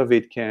lot of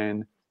it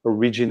can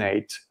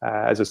originate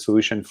as a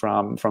solution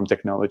from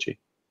technology.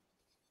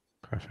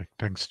 Perfect.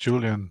 Thanks,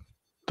 Julian.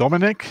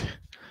 Dominic,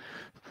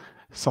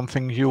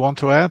 something you want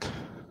to add?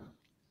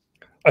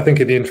 I think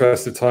in the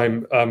interest of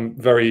time,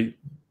 very,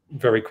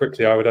 very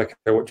quickly, I would echo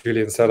what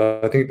Julian said.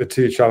 I think the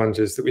two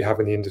challenges that we have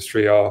in the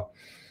industry are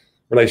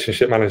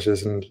relationship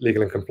managers and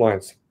legal and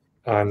compliance,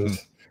 and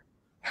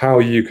how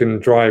you can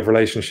drive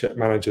relationship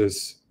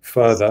managers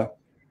further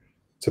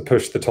to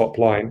push the top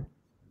line,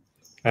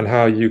 and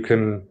how you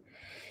can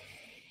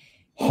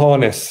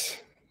harness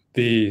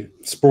the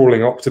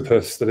sprawling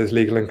octopus that is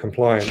legal and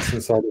compliance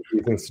inside of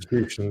these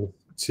institutions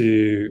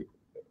to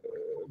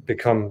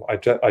become, I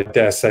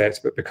dare say it,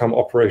 but become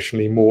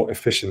operationally more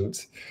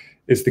efficient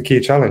is the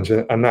key challenge.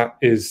 And that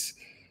is,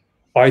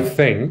 I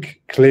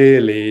think,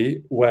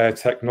 clearly where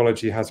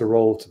technology has a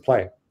role to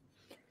play.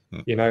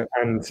 You know,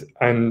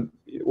 and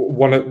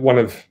one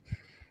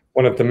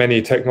of the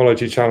many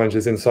technology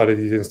challenges inside of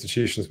these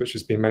institutions, which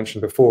has been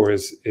mentioned before,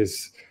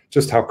 is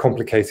just how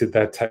complicated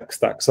their tech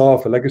stacks are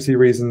for legacy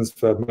reasons,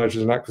 for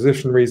mergers and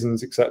acquisition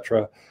reasons,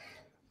 etc.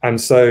 And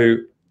so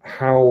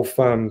how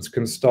firms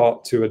can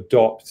start to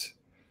adopt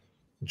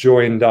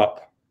joined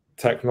up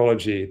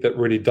technology that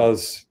really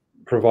does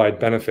provide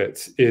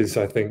benefits is,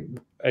 I think,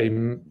 a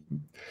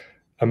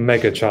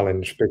mega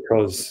challenge,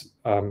 because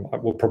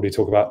we'll probably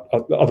talk about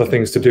other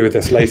things to do with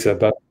this later,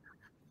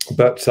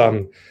 but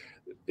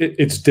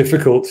it's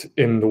difficult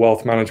in the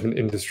wealth management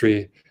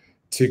industry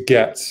to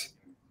get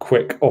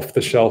quick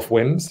off-the-shelf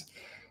wins.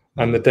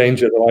 And the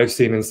danger that I've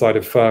seen inside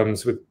of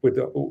firms with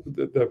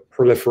the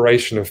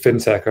proliferation of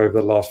fintech over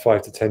the last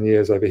 5 to 10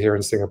 years over here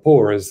in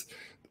Singapore is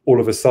all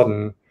of a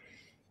sudden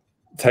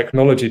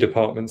technology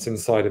departments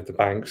inside of the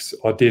banks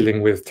are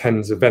dealing with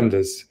tens of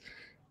vendors.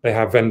 They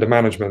have vendor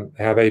management,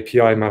 they have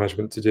API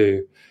management to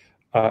do.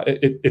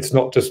 It's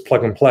not just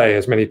plug and play,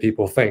 as many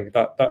people think.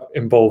 That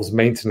involves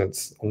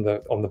maintenance on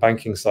the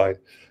banking side,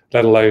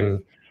 let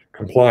alone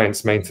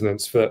compliance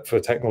maintenance for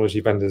technology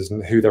vendors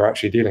and who they're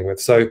actually dealing with.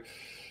 So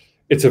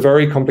it's a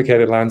very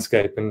complicated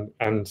landscape,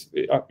 and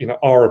you know,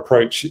 our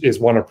approach is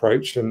one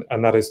approach, and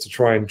that is to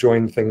try and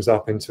join things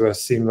up into a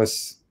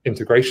seamless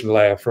integration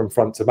layer from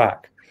front to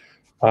back.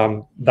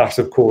 That,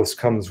 of course,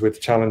 comes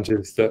with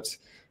challenges that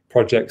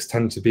projects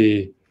tend to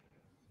be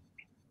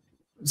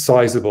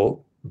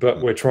sizable,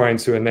 but we're trying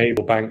to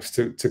enable banks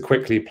to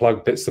quickly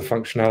plug bits of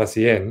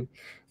functionality in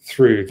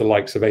through the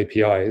likes of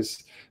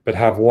APIs, but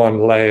have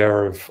one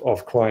layer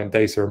of client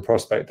data and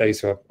prospect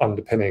data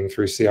underpinning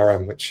through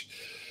CRM,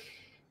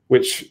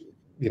 which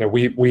you know,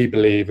 we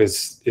believe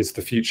is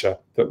the future.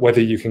 But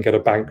whether you can get a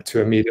bank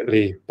to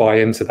immediately buy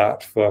into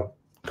that for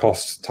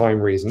cost, time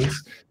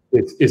reasons,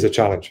 it is a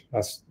challenge.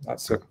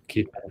 That's a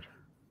key challenge.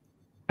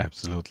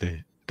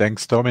 Absolutely.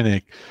 Thanks,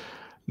 Dominic.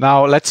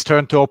 Now let's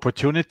turn to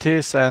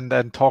opportunities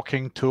and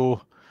talking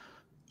to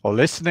or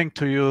listening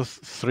to you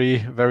three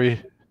very,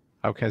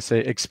 how can I say,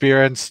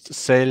 experienced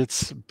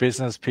sales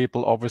business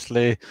people.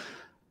 Obviously,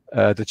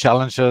 the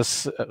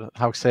challenges,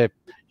 how to say,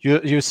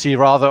 you see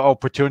rather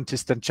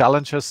opportunities than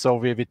challenges. So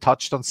we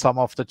touched on some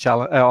of the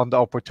on the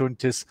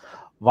opportunities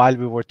while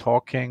we were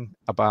talking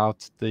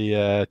about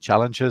the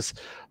challenges.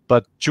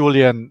 But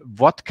Julian,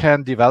 what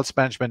can the wealth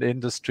management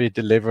industry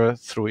deliver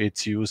through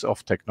its use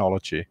of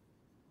technology?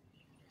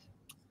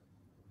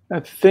 I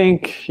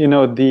think, you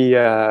know,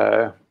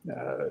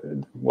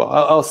 well,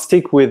 I'll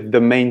stick with the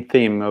main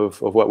theme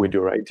of what we do,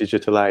 right?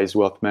 Digitalize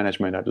wealth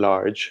management at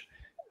large,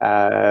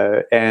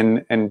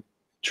 and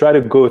try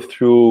to go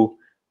through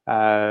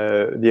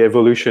the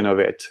evolution of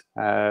it,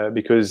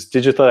 because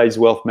digitalized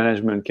wealth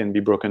management can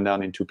be broken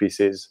down in two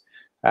pieces: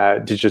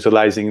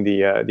 digitalizing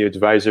the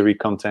advisory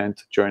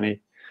content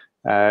journey,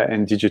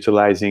 and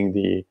digitalizing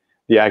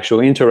the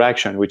actual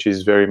interaction, which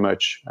is very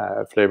much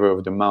flavor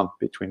of the month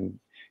between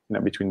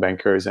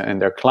bankers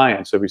and their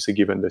clients, obviously,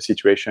 given the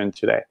situation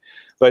today.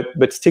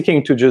 But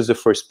sticking to just the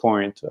first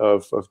point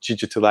of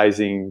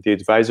digitalizing the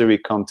advisory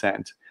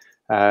content,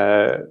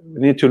 we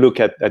need to look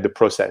at the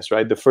process,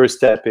 right? The first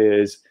step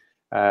is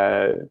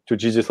to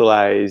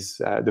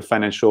digitalize the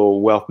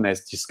financial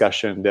wellness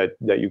discussion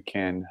that you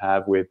can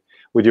have with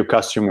your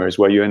customers,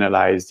 where you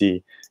analyze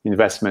the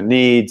investment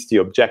needs, the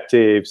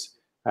objectives,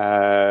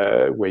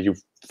 where you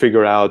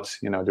figure out,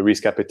 you know, the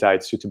risk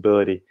appetite,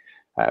 suitability.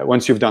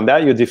 Once you've done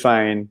that, you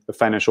define a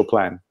financial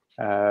plan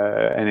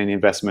and an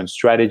investment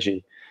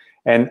strategy.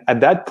 And at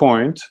that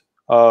point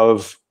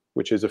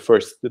which is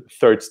the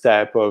third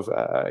step of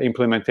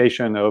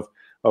implementation of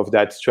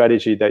that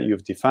strategy that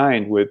you've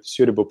defined with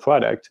suitable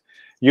product,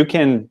 you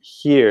can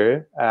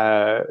here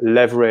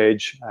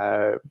leverage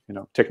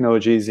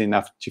technologies in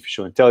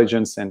artificial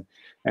intelligence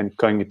and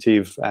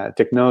cognitive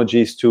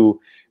technologies to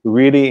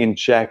really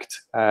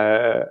inject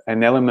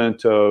an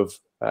element of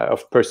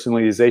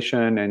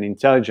personalization and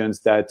intelligence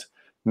that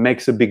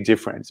makes a big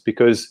difference.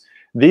 Because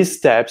these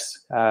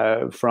steps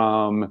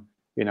from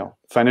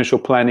financial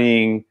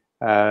planning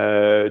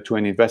to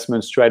an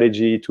investment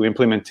strategy to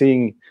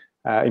implementing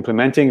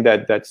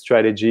that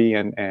strategy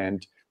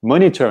and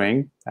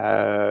monitoring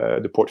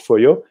the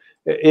portfolio,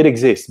 it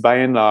exists. By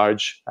and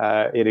large,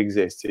 it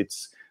exists.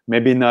 It's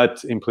maybe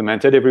not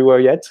implemented everywhere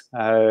yet,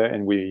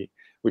 and we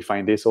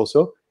find this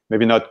also.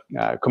 Maybe not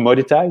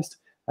commoditized,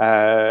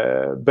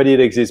 but it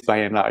exists by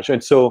and large.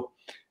 And so,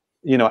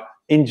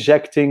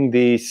 injecting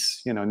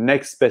this,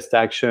 next best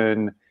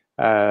action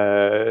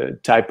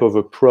type of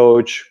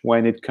approach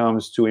when it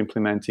comes to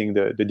implementing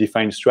the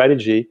defined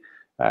strategy,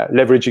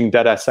 leveraging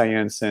data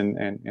science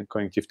and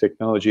cognitive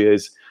technology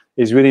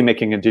is really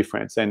making a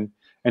difference. And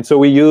so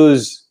we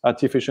use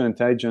artificial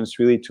intelligence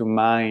really to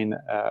mine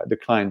the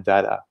client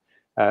data,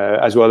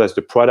 as well as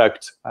the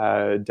product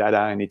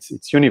data and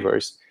its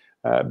universe.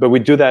 But we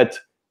do that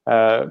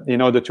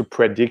in order to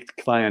predict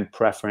client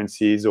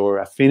preferences or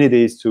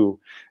affinities to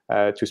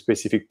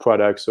specific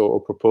products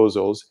or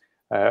proposals.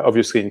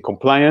 Obviously in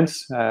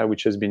compliance,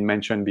 which has been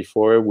mentioned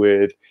before,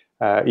 with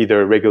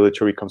either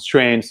regulatory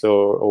constraints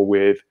or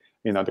with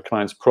the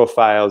client's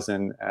profiles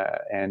and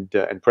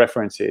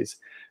preferences.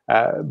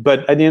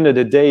 But at the end of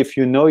the day, if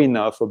you know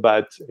enough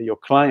about your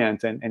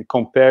client and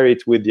compare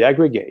it with the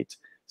aggregate,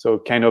 so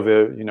kind of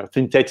a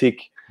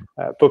synthetic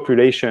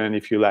population,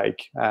 if you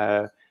like,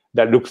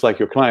 that looks like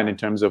your client in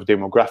terms of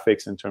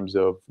demographics, in terms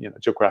of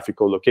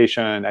geographical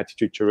location,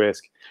 attitude to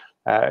risk,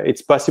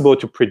 it's possible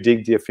to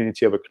predict the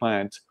affinity of a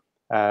client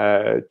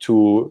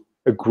to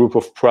a group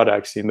of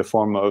products in the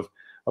form of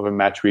a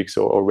matrix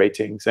or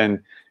ratings. And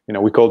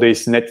we call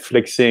this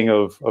Netflixing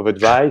of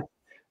advice.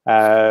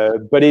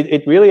 But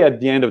it really,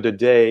 at the end of the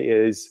day,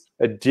 is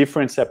a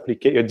different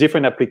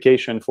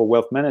application for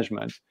wealth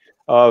management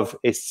of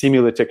a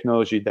similar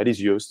technology that is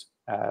used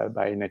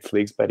by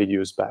Netflix, but it's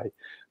used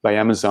by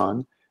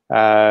Amazon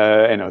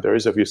and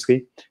others,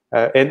 obviously.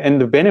 And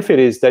the benefit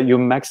is that you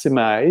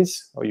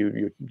maximize, or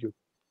you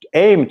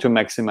aim to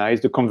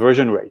maximize the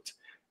conversion rate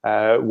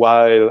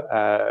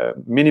while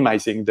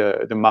minimizing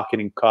the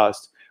marketing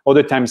cost or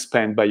the time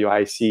spent by your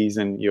ICs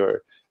and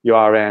your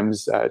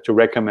RMs to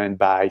recommend,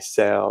 buy,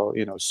 sell,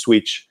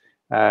 switch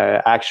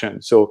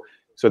action. So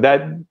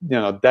that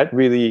that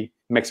really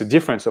makes a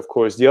difference. Of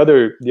course, the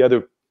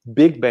other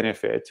big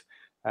benefit,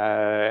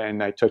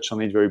 and I touched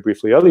on it very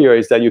briefly earlier,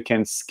 is that you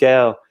can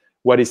scale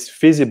what is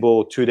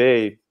feasible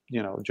today,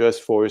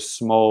 just for a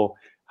small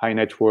high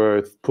net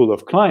worth pool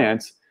of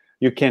clients.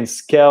 You can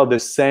scale the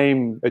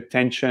same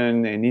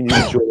attention and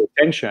individual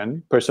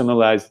attention,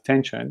 personalized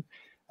attention,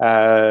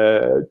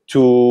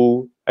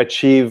 to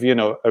achieve,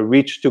 a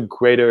reach to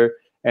greater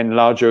and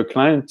larger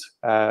client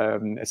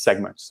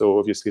segments. So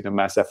obviously the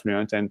mass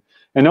affluent and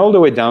all the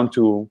way down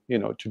to,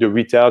 to the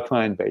retail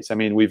client base. I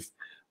mean, we've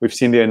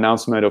seen the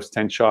announcement of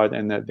Stanchart,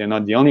 and they're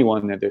not the only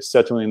one, and they're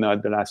certainly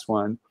not the last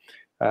one,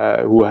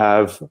 who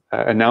have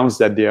announced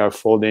that they are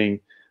folding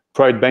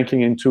private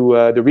banking into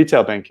the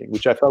retail banking,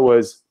 which I thought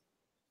was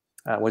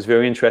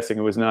very interesting.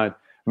 It was not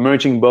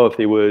merging both.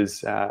 It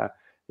was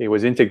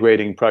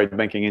integrating private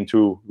banking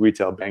into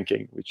retail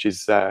banking, which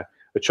is a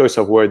choice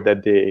of word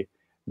that they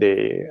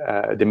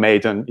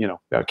made, and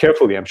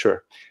carefully, I'm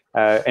sure.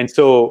 And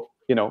so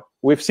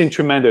we've seen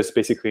tremendous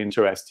basically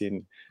interest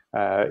in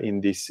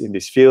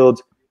this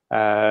field,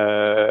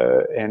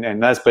 and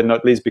last but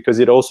not least, because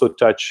it also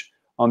touched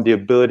on the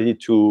ability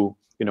to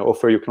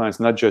offer your clients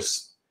not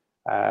just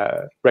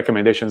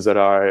recommendations that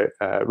are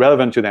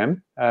relevant to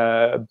them,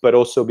 but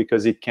also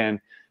because it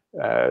can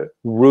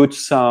route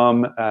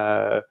some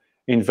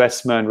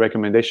investment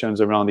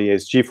recommendations around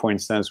ESG, for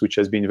instance, which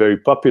has been very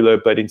popular.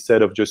 But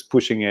instead of just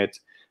pushing it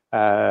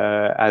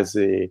as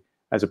a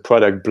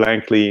product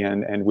blankly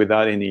and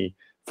without any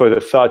further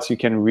thoughts, you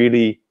can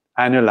really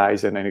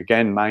analyze and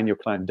again mine your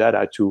client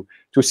data to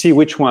see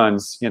which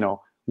ones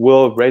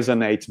will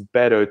resonate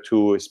better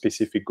to a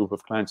specific group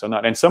of clients or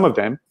not. And some of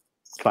them,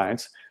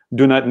 clients,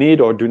 do not need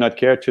or do not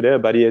care today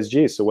about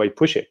ESG, so why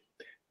push it?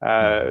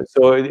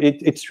 So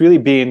it's really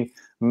been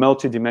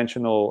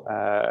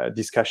multidimensional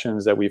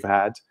discussions that we've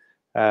had,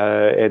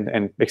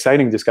 and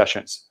exciting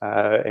discussions.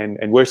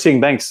 And we're seeing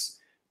banks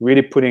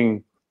really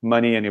putting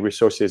money and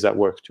resources at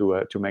work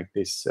to make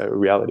this a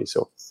reality.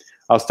 So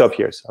I'll stop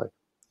here. Sorry.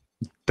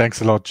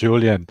 Thanks a lot,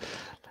 Julian.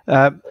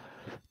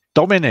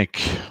 Dominic,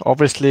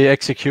 obviously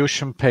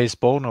execution pays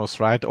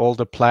bonus, right? All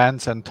the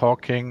plans and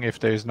talking, if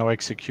there is no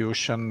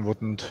execution,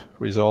 wouldn't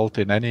result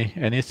in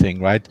anything,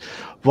 right?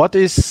 What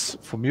is,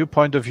 from your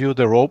point of view,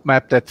 the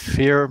roadmap that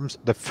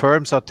the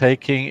firms are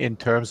taking in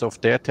terms of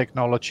their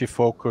technology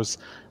focus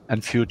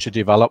and future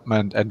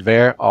development, and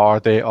where are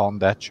they on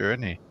that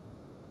journey?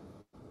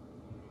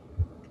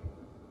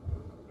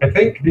 I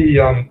think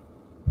the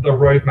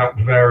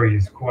roadmap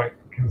varies quite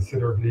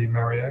considerably,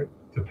 Mario,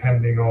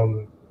 depending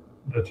on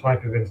the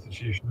type of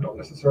institution, not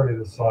necessarily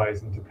the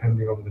size, and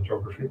depending on the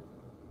geography.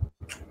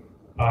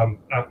 And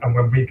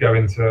when we go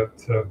into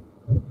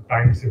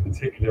banks in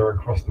particular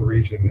across the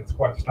region, it's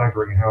quite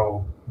staggering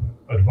how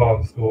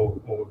advanced or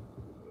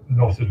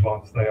not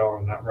advanced they are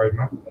on that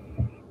roadmap.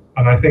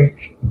 And I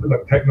think,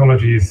 look,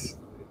 technology's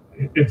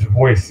its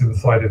voice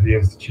inside of the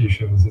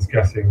institutions is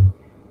getting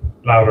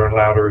louder and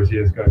louder as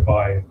years go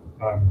by.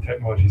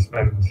 Technology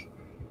spend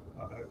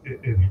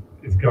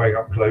is going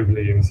up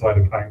globally inside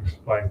of banks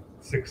by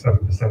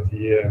 6-7% a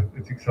year.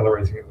 It's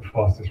accelerating at the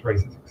fastest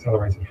rate it's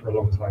accelerated for a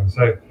long time.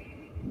 So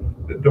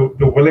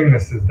the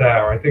willingness is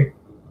there. I think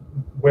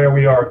where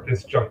we are at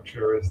this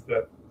juncture is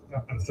that,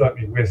 and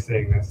certainly we're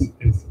seeing this,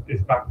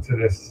 is back to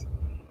this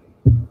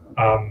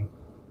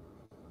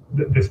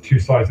there's two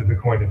sides of the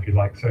coin, if you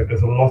like. So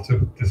there's a lot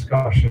of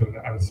discussion,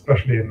 and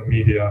especially in the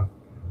media,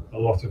 a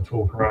lot of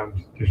talk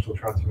around digital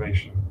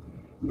transformation.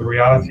 The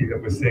reality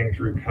that we're seeing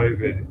through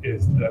COVID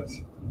is that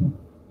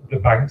the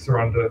banks are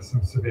under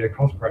some severe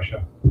cost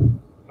pressure.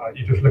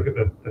 You just look at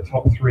the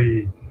top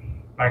 3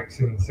 banks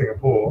in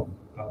Singapore,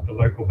 the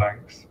local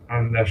banks,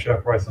 and their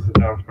share prices are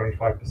down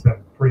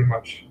 25%, pretty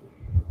much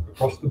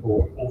across the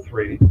board, all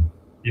 3,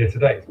 year to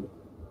date.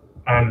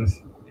 And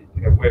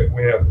you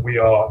know, we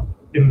are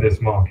in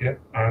this market,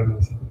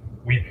 and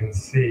we can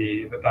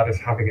see that is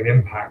having an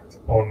impact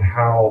on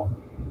how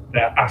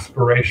their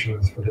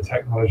aspirations for the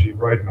technology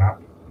roadmap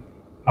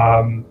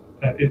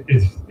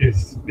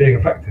is being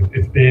affected.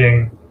 It's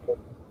being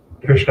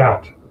pushed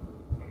out.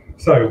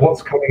 So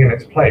what's coming in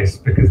its place,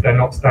 because they're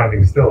not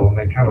standing still and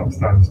they cannot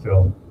stand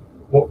still,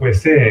 what we're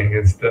seeing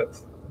is that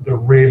the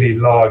really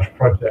large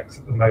projects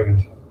at the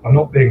moment are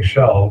not being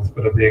shelved,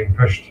 but are being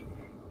pushed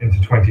into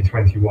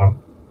 2021,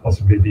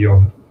 possibly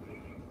beyond.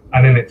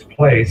 And in its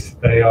place,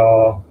 they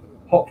are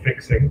hot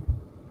fixing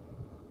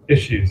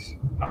issues,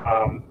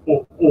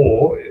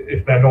 or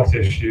if they're not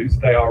issues,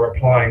 they are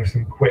applying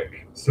some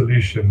quick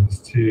solutions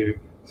to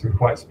some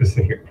quite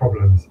specific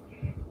problems.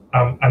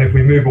 And if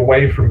we move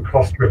away from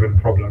cost-driven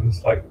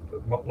problems like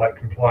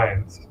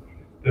compliance,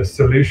 the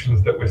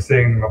solutions that we're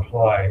seeing them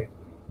apply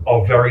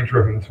are very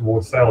driven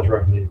towards sales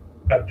revenue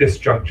at this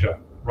juncture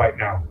right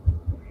now.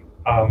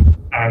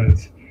 And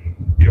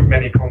you know,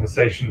 many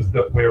conversations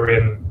that we're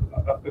in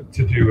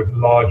to do with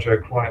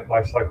larger client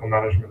lifecycle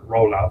management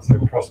rollouts, so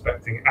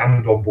prospecting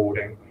and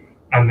onboarding,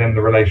 and then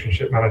the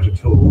relationship manager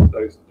tool,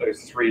 those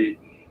 3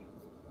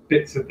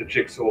 bits of the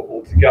jigsaw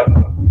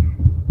altogether,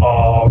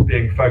 are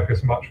being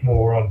focused much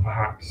more on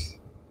perhaps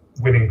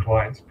winning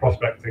clients,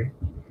 prospecting,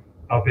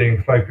 are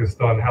being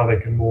focused on how they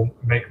can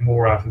make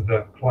more out of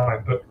the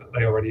client book that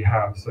they already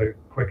have, so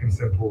quick and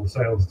simple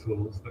sales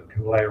tools that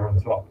can layer on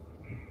top.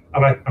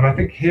 And I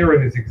think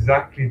herein is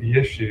exactly the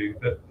issue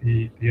that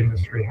the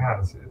industry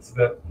has. It's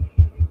that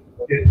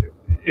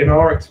in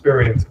our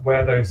experience,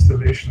 where those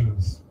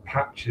solutions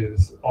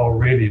patches are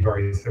really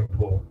very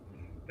simple,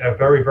 they're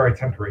very, very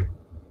temporary.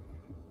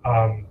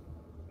 And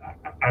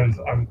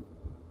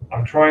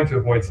I'm trying to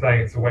avoid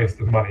saying it's a waste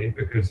of money,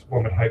 because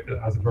one would hope that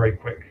it has a very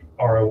quick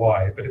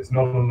ROI, but it's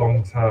not a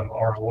long-term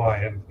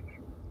ROI.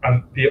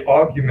 And the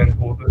argument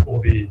or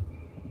the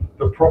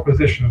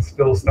proposition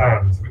still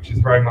stands, which is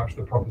very much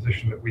the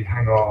proposition that we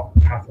hang our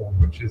hat on,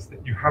 which is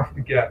that you have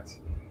to get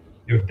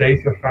your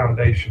data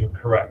foundation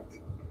correct.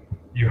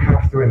 You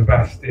have to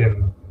invest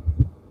in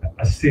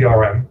a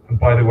CRM. And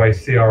by the way,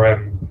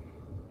 CRM,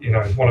 you know,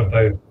 is one of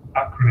those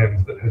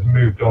acronyms that has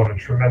moved on a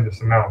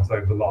tremendous amount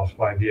over the last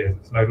 5 years.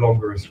 It's no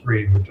longer a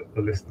screen with just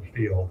a list of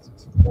fields.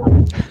 It's more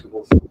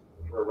usable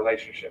for a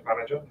relationship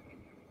manager.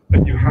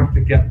 But you have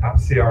to get that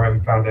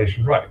CRM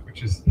foundation right,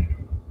 which is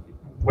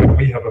when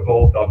we have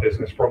evolved our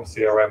business from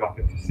CRM up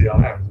into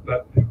CLM.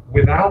 But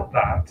without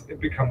that, it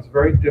becomes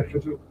very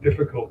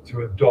difficult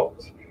to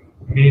adopt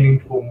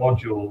meaningful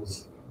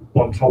modules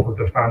on top of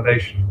the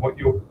foundation. What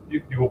you're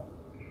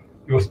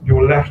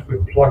left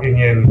with plugging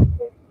in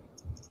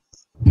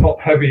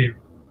top-heavy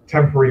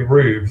temporary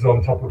roofs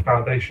on top of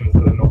foundations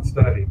that are not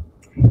sturdy.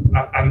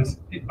 And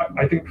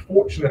I think,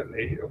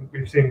 fortunately,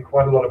 we've seen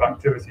quite a lot of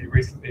activity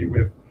recently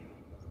with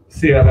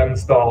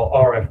CLM-style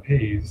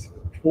RFPs.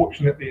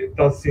 Fortunately, it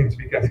does seem to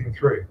be getting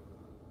through.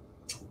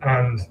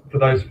 And for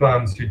those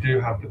firms who do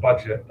have the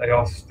budget, they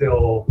are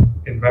still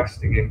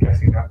investing in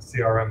getting that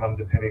CRM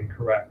underpinning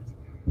correct.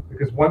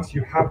 Because once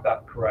you have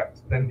that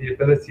correct, then the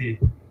ability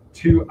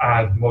to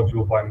add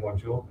module by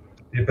module,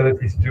 the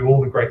ability to do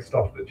all the great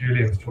stuff that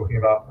Julian's talking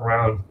about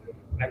around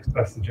next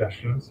best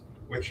suggestions,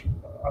 which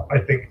I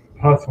think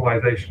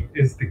personalization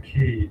is the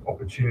key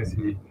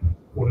opportunity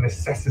or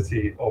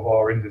necessity of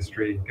our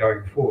industry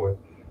going forward.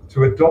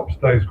 To adopt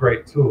those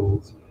great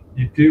tools,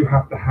 you do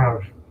have to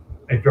have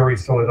a very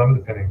solid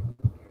underpinning.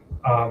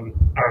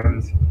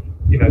 And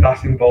you know,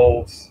 that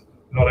involves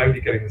not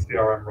only getting the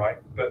CRM right,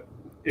 but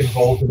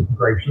involves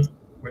integration,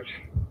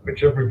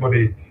 which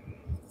everybody,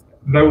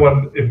 no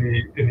one in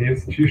the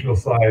institutional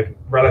side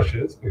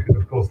relishes, because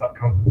of course that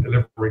comes with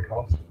delivery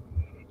cost.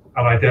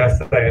 And I dare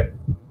say it,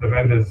 the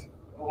vendors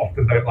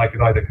often don't like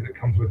it either, because it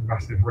comes with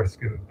massive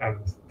risk and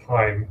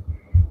time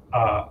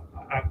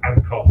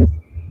and cost.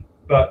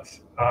 but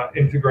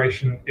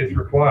integration is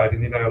required.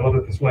 And a lot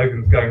of the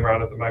slogans going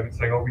around at the moment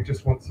saying, "Oh, we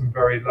just want some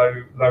very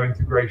low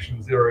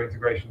integration, zero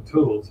integration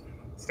tools,"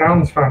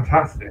 sounds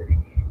fantastic,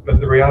 but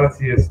the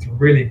reality is to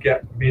really get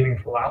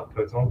meaningful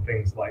outputs on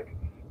things like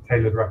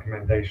tailored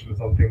recommendations,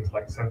 on things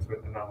like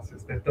sentiment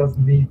analysis, there does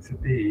need to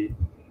be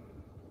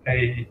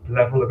a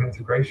level of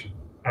integration.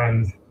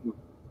 And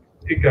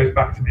it goes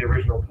back to the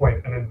original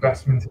point, an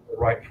investment in the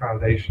right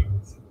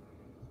foundations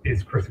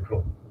is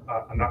critical.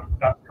 And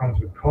that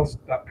comes with cost,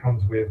 that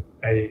comes with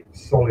a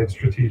solid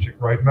strategic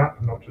roadmap,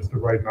 and not just a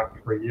roadmap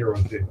for a year or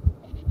two.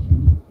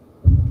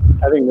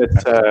 I think that,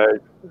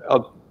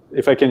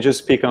 if I can just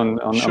speak on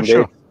Sure.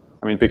 this,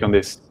 I mean, pick on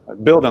this,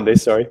 build on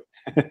this, sorry.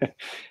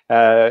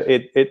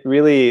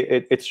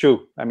 It's true.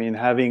 I mean,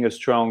 having a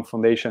strong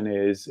foundation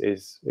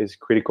is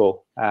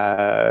critical.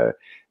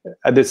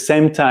 At the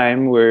same time,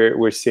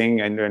 we're seeing,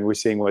 and we're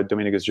seeing what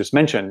Dominic has just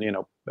mentioned,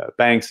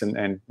 banks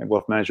and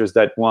wealth managers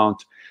that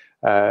want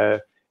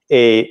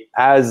a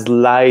as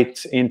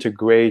light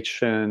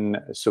integration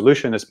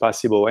solution as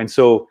possible. And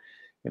so,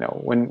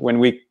 when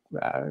we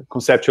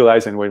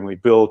conceptualize and when we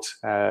built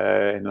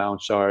and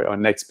launched our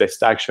next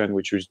best action,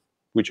 which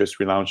we just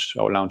relaunched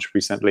or launched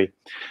recently,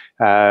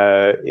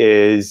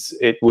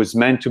 it was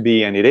meant to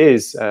be, and it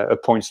is, a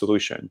point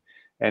solution.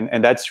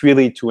 And that's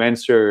really to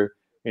answer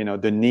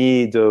the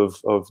need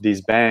of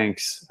these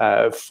banks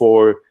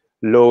for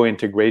low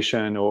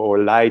integration or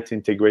light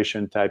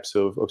integration types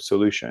of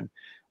solution.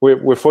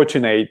 We're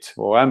fortunate,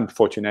 or I'm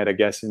fortunate, I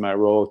guess, in my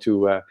role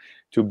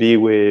to be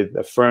with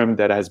a firm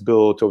that has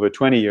built over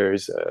 20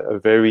 years a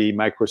very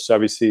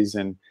microservices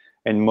and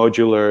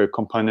modular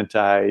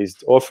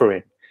componentized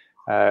offering.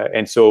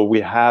 And so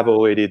we have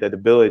already that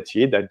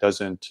ability that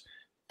doesn't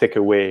take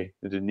away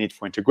the need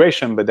for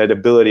integration, but that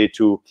ability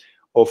to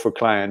offer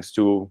clients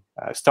to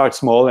start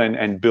small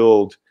and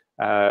build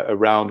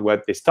around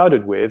what they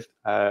started with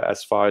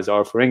as far as our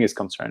offering is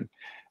concerned.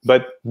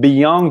 But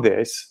beyond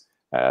this,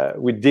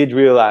 we did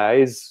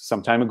realize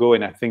some time ago,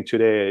 and I think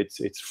today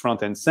it's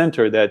front and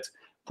center, that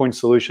point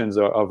solutions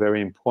are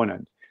very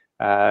important.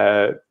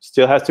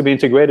 Still has to be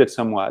integrated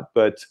somewhat,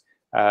 but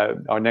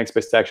our next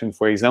best action,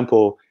 for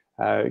example,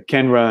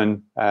 can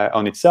run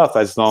on itself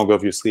as long,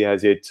 obviously,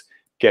 as it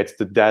gets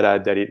the data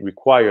that it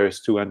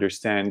requires to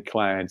understand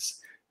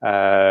clients'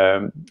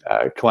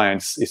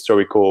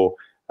 historical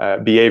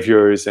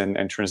behaviors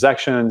and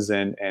transactions,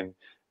 and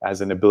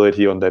has an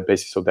ability on the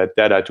basis of that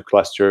data to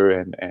cluster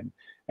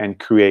and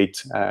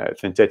create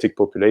synthetic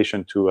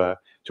population to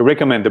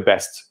recommend the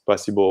best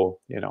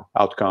possible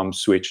outcomes,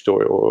 switched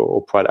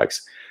or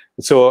products.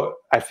 So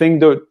I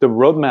think the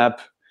roadmap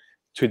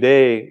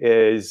today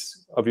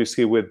is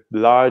obviously with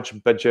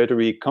large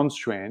budgetary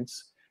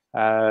constraints,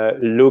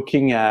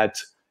 looking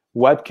at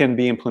what can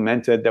be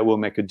implemented that will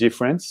make a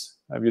difference,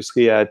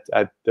 obviously at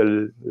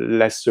the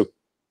less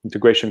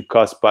integration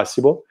cost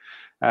possible.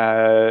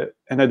 And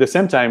at the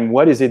same time,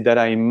 what is it that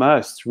I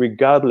must,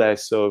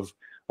 regardless of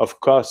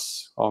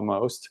costs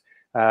almost,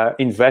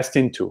 invest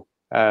into?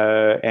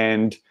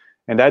 And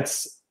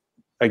that's,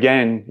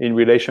 again, in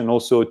relation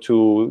also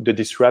to the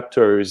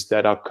disruptors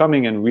that are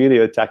coming and really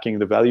attacking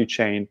the value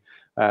chain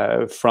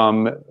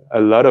from a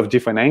lot of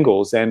different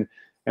angles, and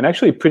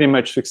actually pretty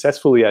much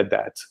successfully at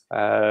that.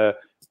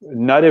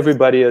 Not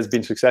everybody has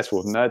been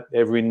successful. Not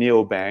every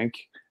neobank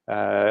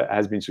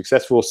has been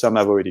successful. Some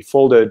have already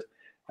folded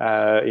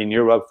in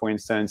Europe, for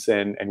instance,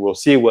 and we'll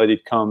see what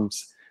it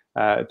comes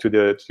to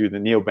the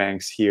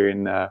neobanks here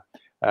in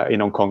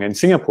Hong Kong and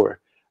Singapore.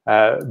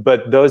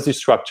 But those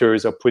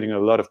disruptors are putting a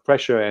lot of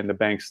pressure, and the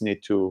banks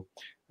need to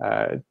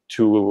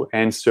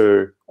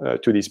answer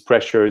to these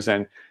pressures.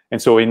 And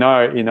so in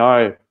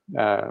our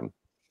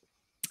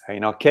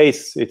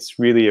case, it's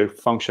really a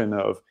function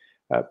of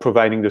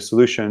providing the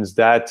solutions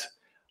that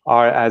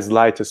are as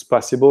light as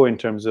possible in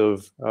terms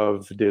of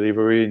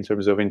delivery, in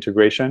terms of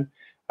integration,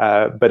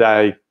 but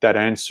that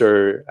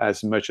answer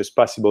as much as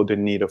possible the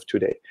need of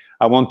today.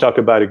 I won't talk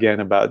about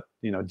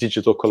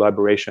digital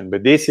collaboration,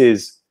 but this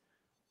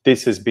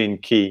has been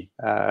key,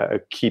 a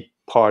key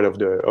part of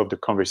the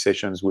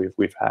conversations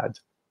we've had.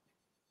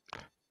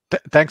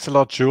 Thanks a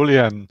lot,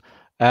 Julian.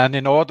 And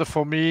in order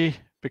for me,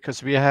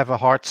 because we have a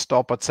hard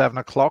stop at 7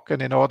 o'clock,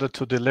 and in order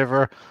to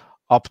deliver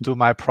up to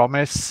my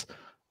promise,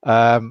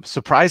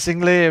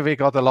 surprisingly, we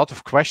got a lot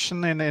of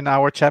questions in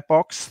our chat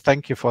box.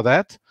 Thank you for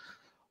that.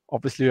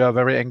 Obviously, you are a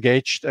very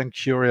engaged and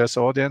curious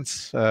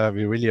audience.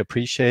 We really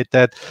appreciate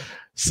that.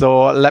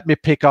 So let me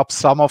pick up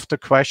some of the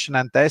question.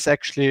 And there's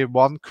actually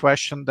one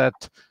question that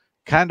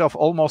kind of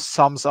almost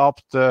sums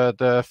up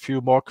the few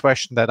more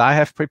questions that I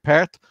have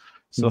prepared.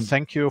 So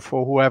thank you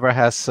for whoever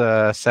has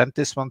sent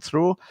this one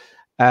through.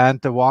 And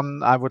the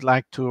one I would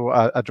like to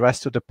address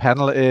to the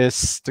panel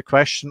is the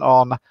question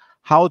on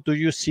how do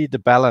you see the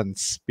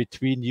balance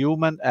between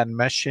human and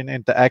machine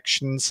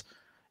interactions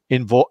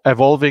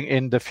evolving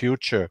in the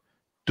future?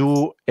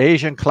 Do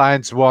Asian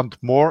clients want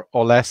more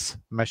or less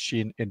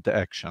machine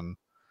interaction?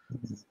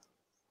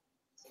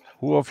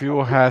 Who of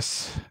you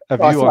has a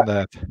view on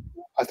that?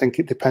 I think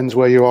it depends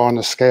where you are on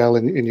the scale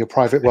in your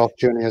private wealth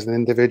journey as an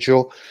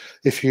individual.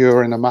 If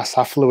you're in a mass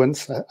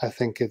affluence, I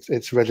think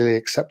it's readily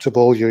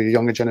acceptable. You're a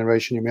younger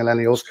generation, you're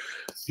millennials.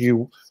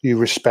 You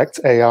respect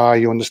AI,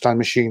 you understand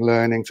machine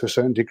learning to a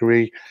certain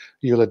degree.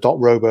 You'll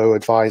adopt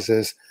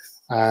robo-advisors,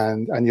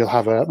 and you'll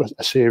have a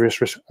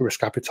serious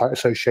risk appetite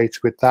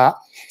associated with that.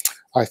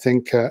 I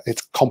think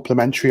it's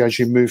complementary as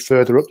you move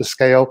further up the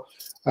scale.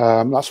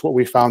 That's what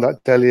we found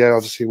at Delia.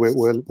 Obviously,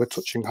 we're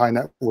touching high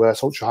net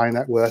worth, ultra high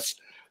net worth,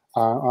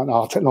 and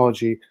our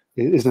technology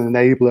is an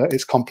enabler.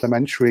 It's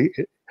complementary.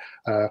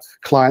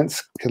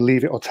 Clients can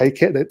leave it or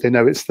take it. They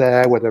know it's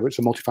there, whether it's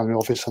a multifamily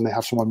office and they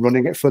have someone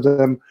running it for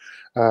them.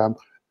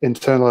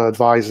 Internal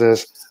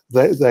advisors,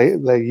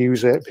 they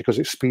use it because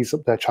it speeds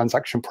up their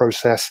transaction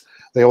process.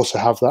 They also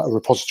have that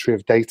repository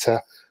of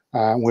data.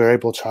 We're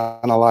able to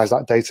analyze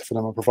that data for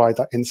them and provide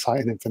that insight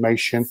and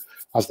information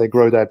as they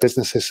grow their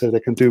businesses so they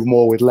can do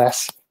more with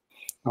less.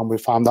 And we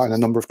found that in a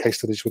number of case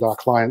studies with our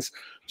clients.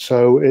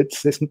 So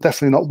it's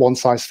definitely not one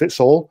size fits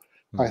all.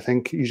 I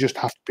think you just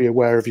have to be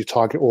aware of your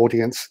target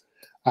audience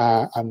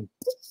and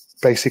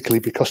basically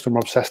be customer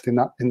obsessed in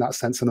that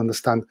sense and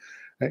understand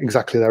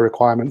exactly their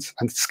requirements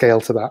and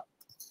scale to that.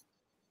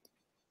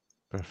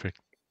 Perfect.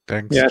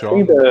 Thanks, yeah,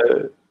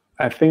 John.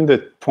 I think the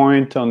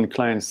point on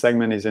client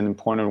segment is an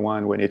important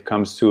one when it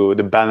comes to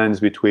the balance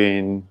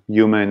between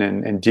human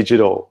and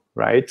digital,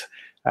 right?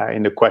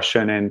 In the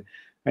question.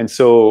 And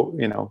so,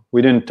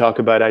 we didn't talk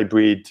about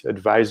hybrid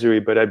advisory,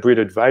 but hybrid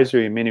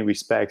advisory in many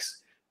respects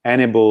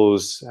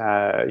enables,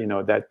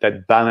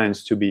 that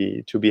balance to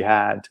be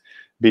had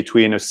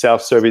between a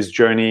self-service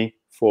journey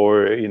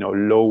for,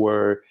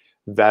 lower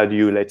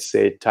value, let's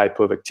say, type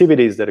of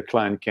activities that a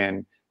client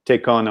can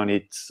take on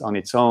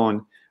its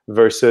own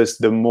versus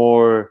the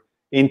more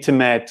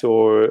intimate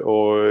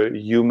or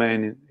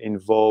human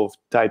involved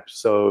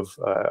types of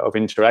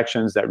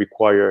interactions that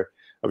require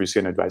obviously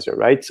an advisor,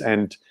 right?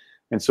 And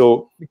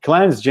so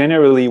clients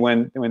generally,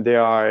 when they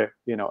are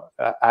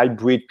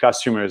hybrid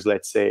customers,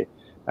 let's say,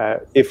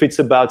 if it's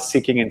about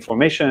seeking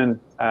information,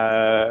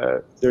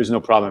 there's no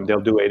problem,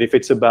 they'll do it. If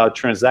it's about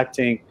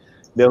transacting,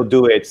 they'll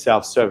do it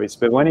self-service.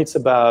 But when it's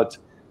about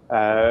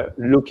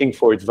looking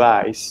for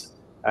advice,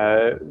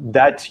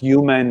 that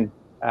human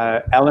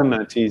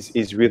element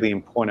is really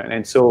important.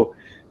 And so,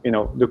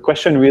 the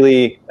question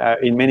really,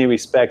 in many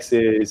respects,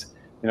 is,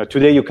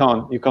 today you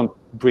can't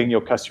bring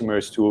your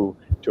customers to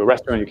a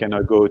restaurant, you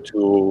cannot go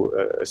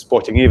to a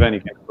sporting event,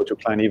 you cannot go to a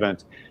client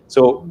event.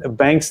 So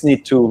banks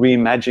need to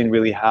reimagine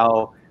really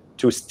how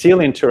to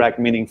still interact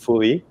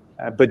meaningfully,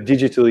 but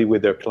digitally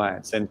with their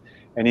clients, and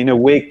in a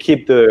way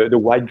keep the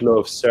white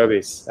glove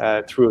service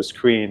through a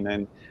screen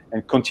and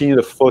continue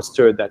to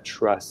foster that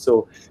trust.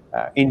 So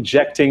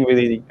injecting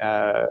really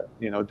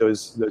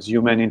those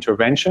human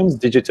interventions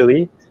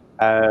digitally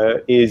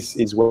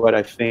is what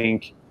I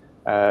think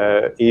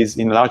is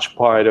in large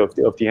part of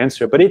the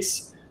answer. But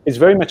it's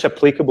very much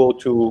applicable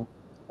to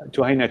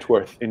high net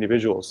worth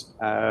individuals.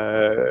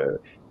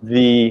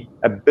 The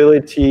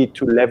ability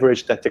to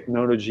leverage that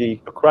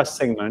technology across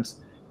segments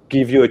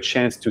give you a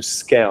chance to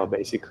scale,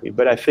 basically.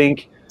 But I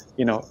think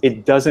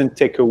it doesn't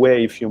take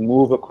away, if you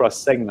move across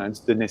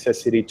segments, the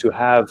necessity to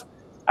have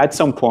at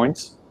some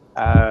point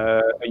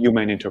a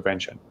human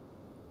intervention.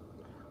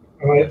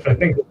 I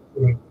think,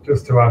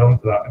 just to add on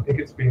to that, I think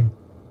it's been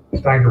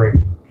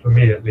staggering for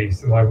me, at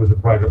least, and I was a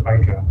private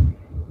banker,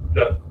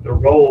 that the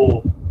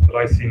role that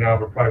I see now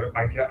of a private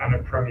banker and a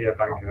premier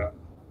banker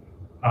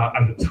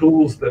and the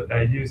tools that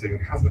they're using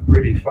hasn't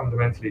really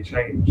fundamentally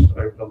changed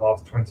over the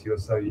last 20 or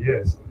so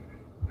years.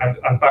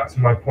 And back to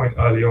my point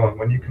early on,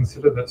 when you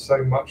consider that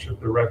so much of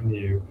the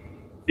revenue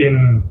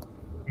in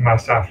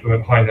mass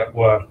affluent, high net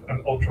worth,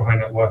 and ultra high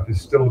net worth is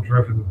still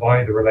driven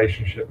by the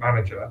relationship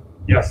manager.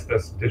 Yes,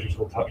 there's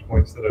digital touch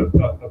points that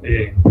are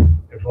being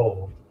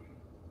evolved.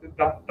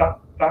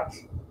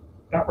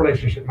 That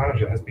relationship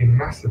manager has been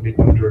massively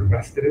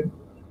underinvested in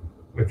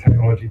with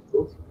technology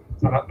tools.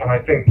 And I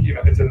think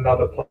it's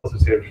another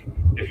positive,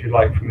 if you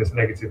like, from this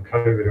negative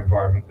COVID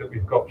environment, that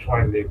we've got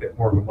finally a bit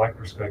more of a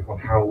microscope on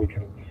how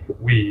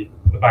we,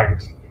 the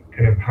banks,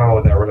 can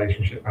empower their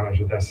relationship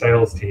manager, their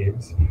sales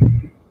teams,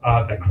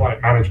 their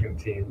client management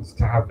teams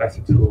to have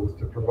better tools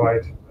to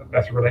provide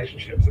better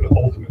relationships and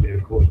ultimately,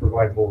 of course,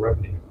 provide more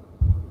revenue.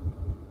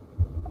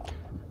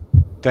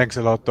 Thanks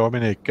a lot,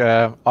 Dominic.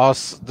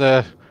 As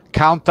the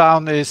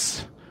countdown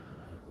is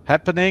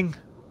happening,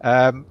 we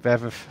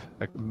have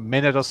a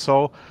minute or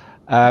so.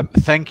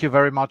 Thank you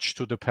very much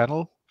to the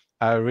panel.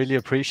 I really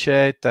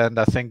appreciate, and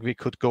I think we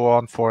could go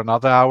on for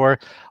another hour.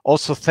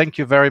 Also, thank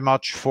you very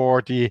much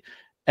for the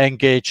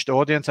engaged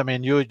audience. I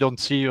mean, you don't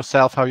see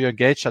yourself how you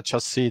engage. I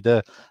just see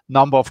the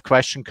number of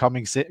questions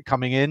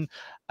coming in.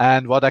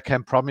 And what I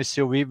can promise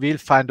you, we will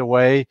find a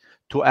way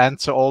to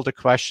answer all the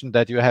questions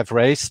that you have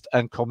raised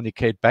and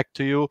communicate back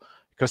to you,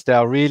 because they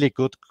are really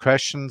good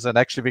questions. And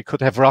actually, we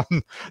could have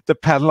run the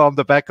panel on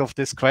the back of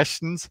these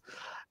questions.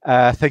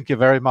 Thank you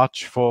very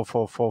much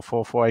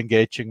for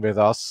engaging with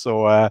us.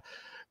 So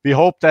we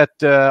hope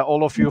that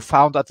all of you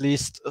found at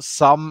least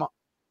some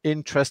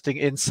interesting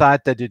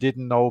insight that you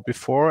didn't know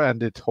before,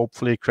 and it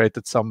hopefully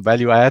created some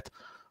value add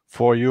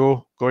for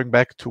you going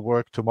back to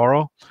work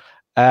tomorrow.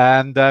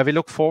 And we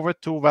look forward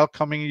to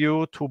welcoming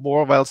you to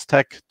more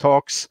WealthTech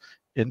Talks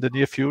in the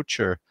near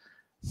future.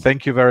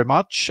 Thank you very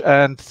much,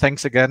 and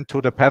thanks again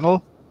to the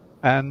panel.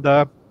 And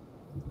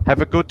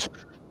have a good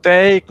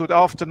day, good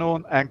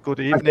afternoon, and good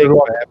evening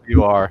wherever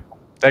you are.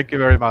 Thank you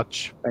very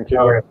much. Thank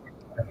you.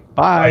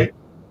 Bye.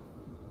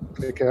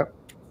 Take care.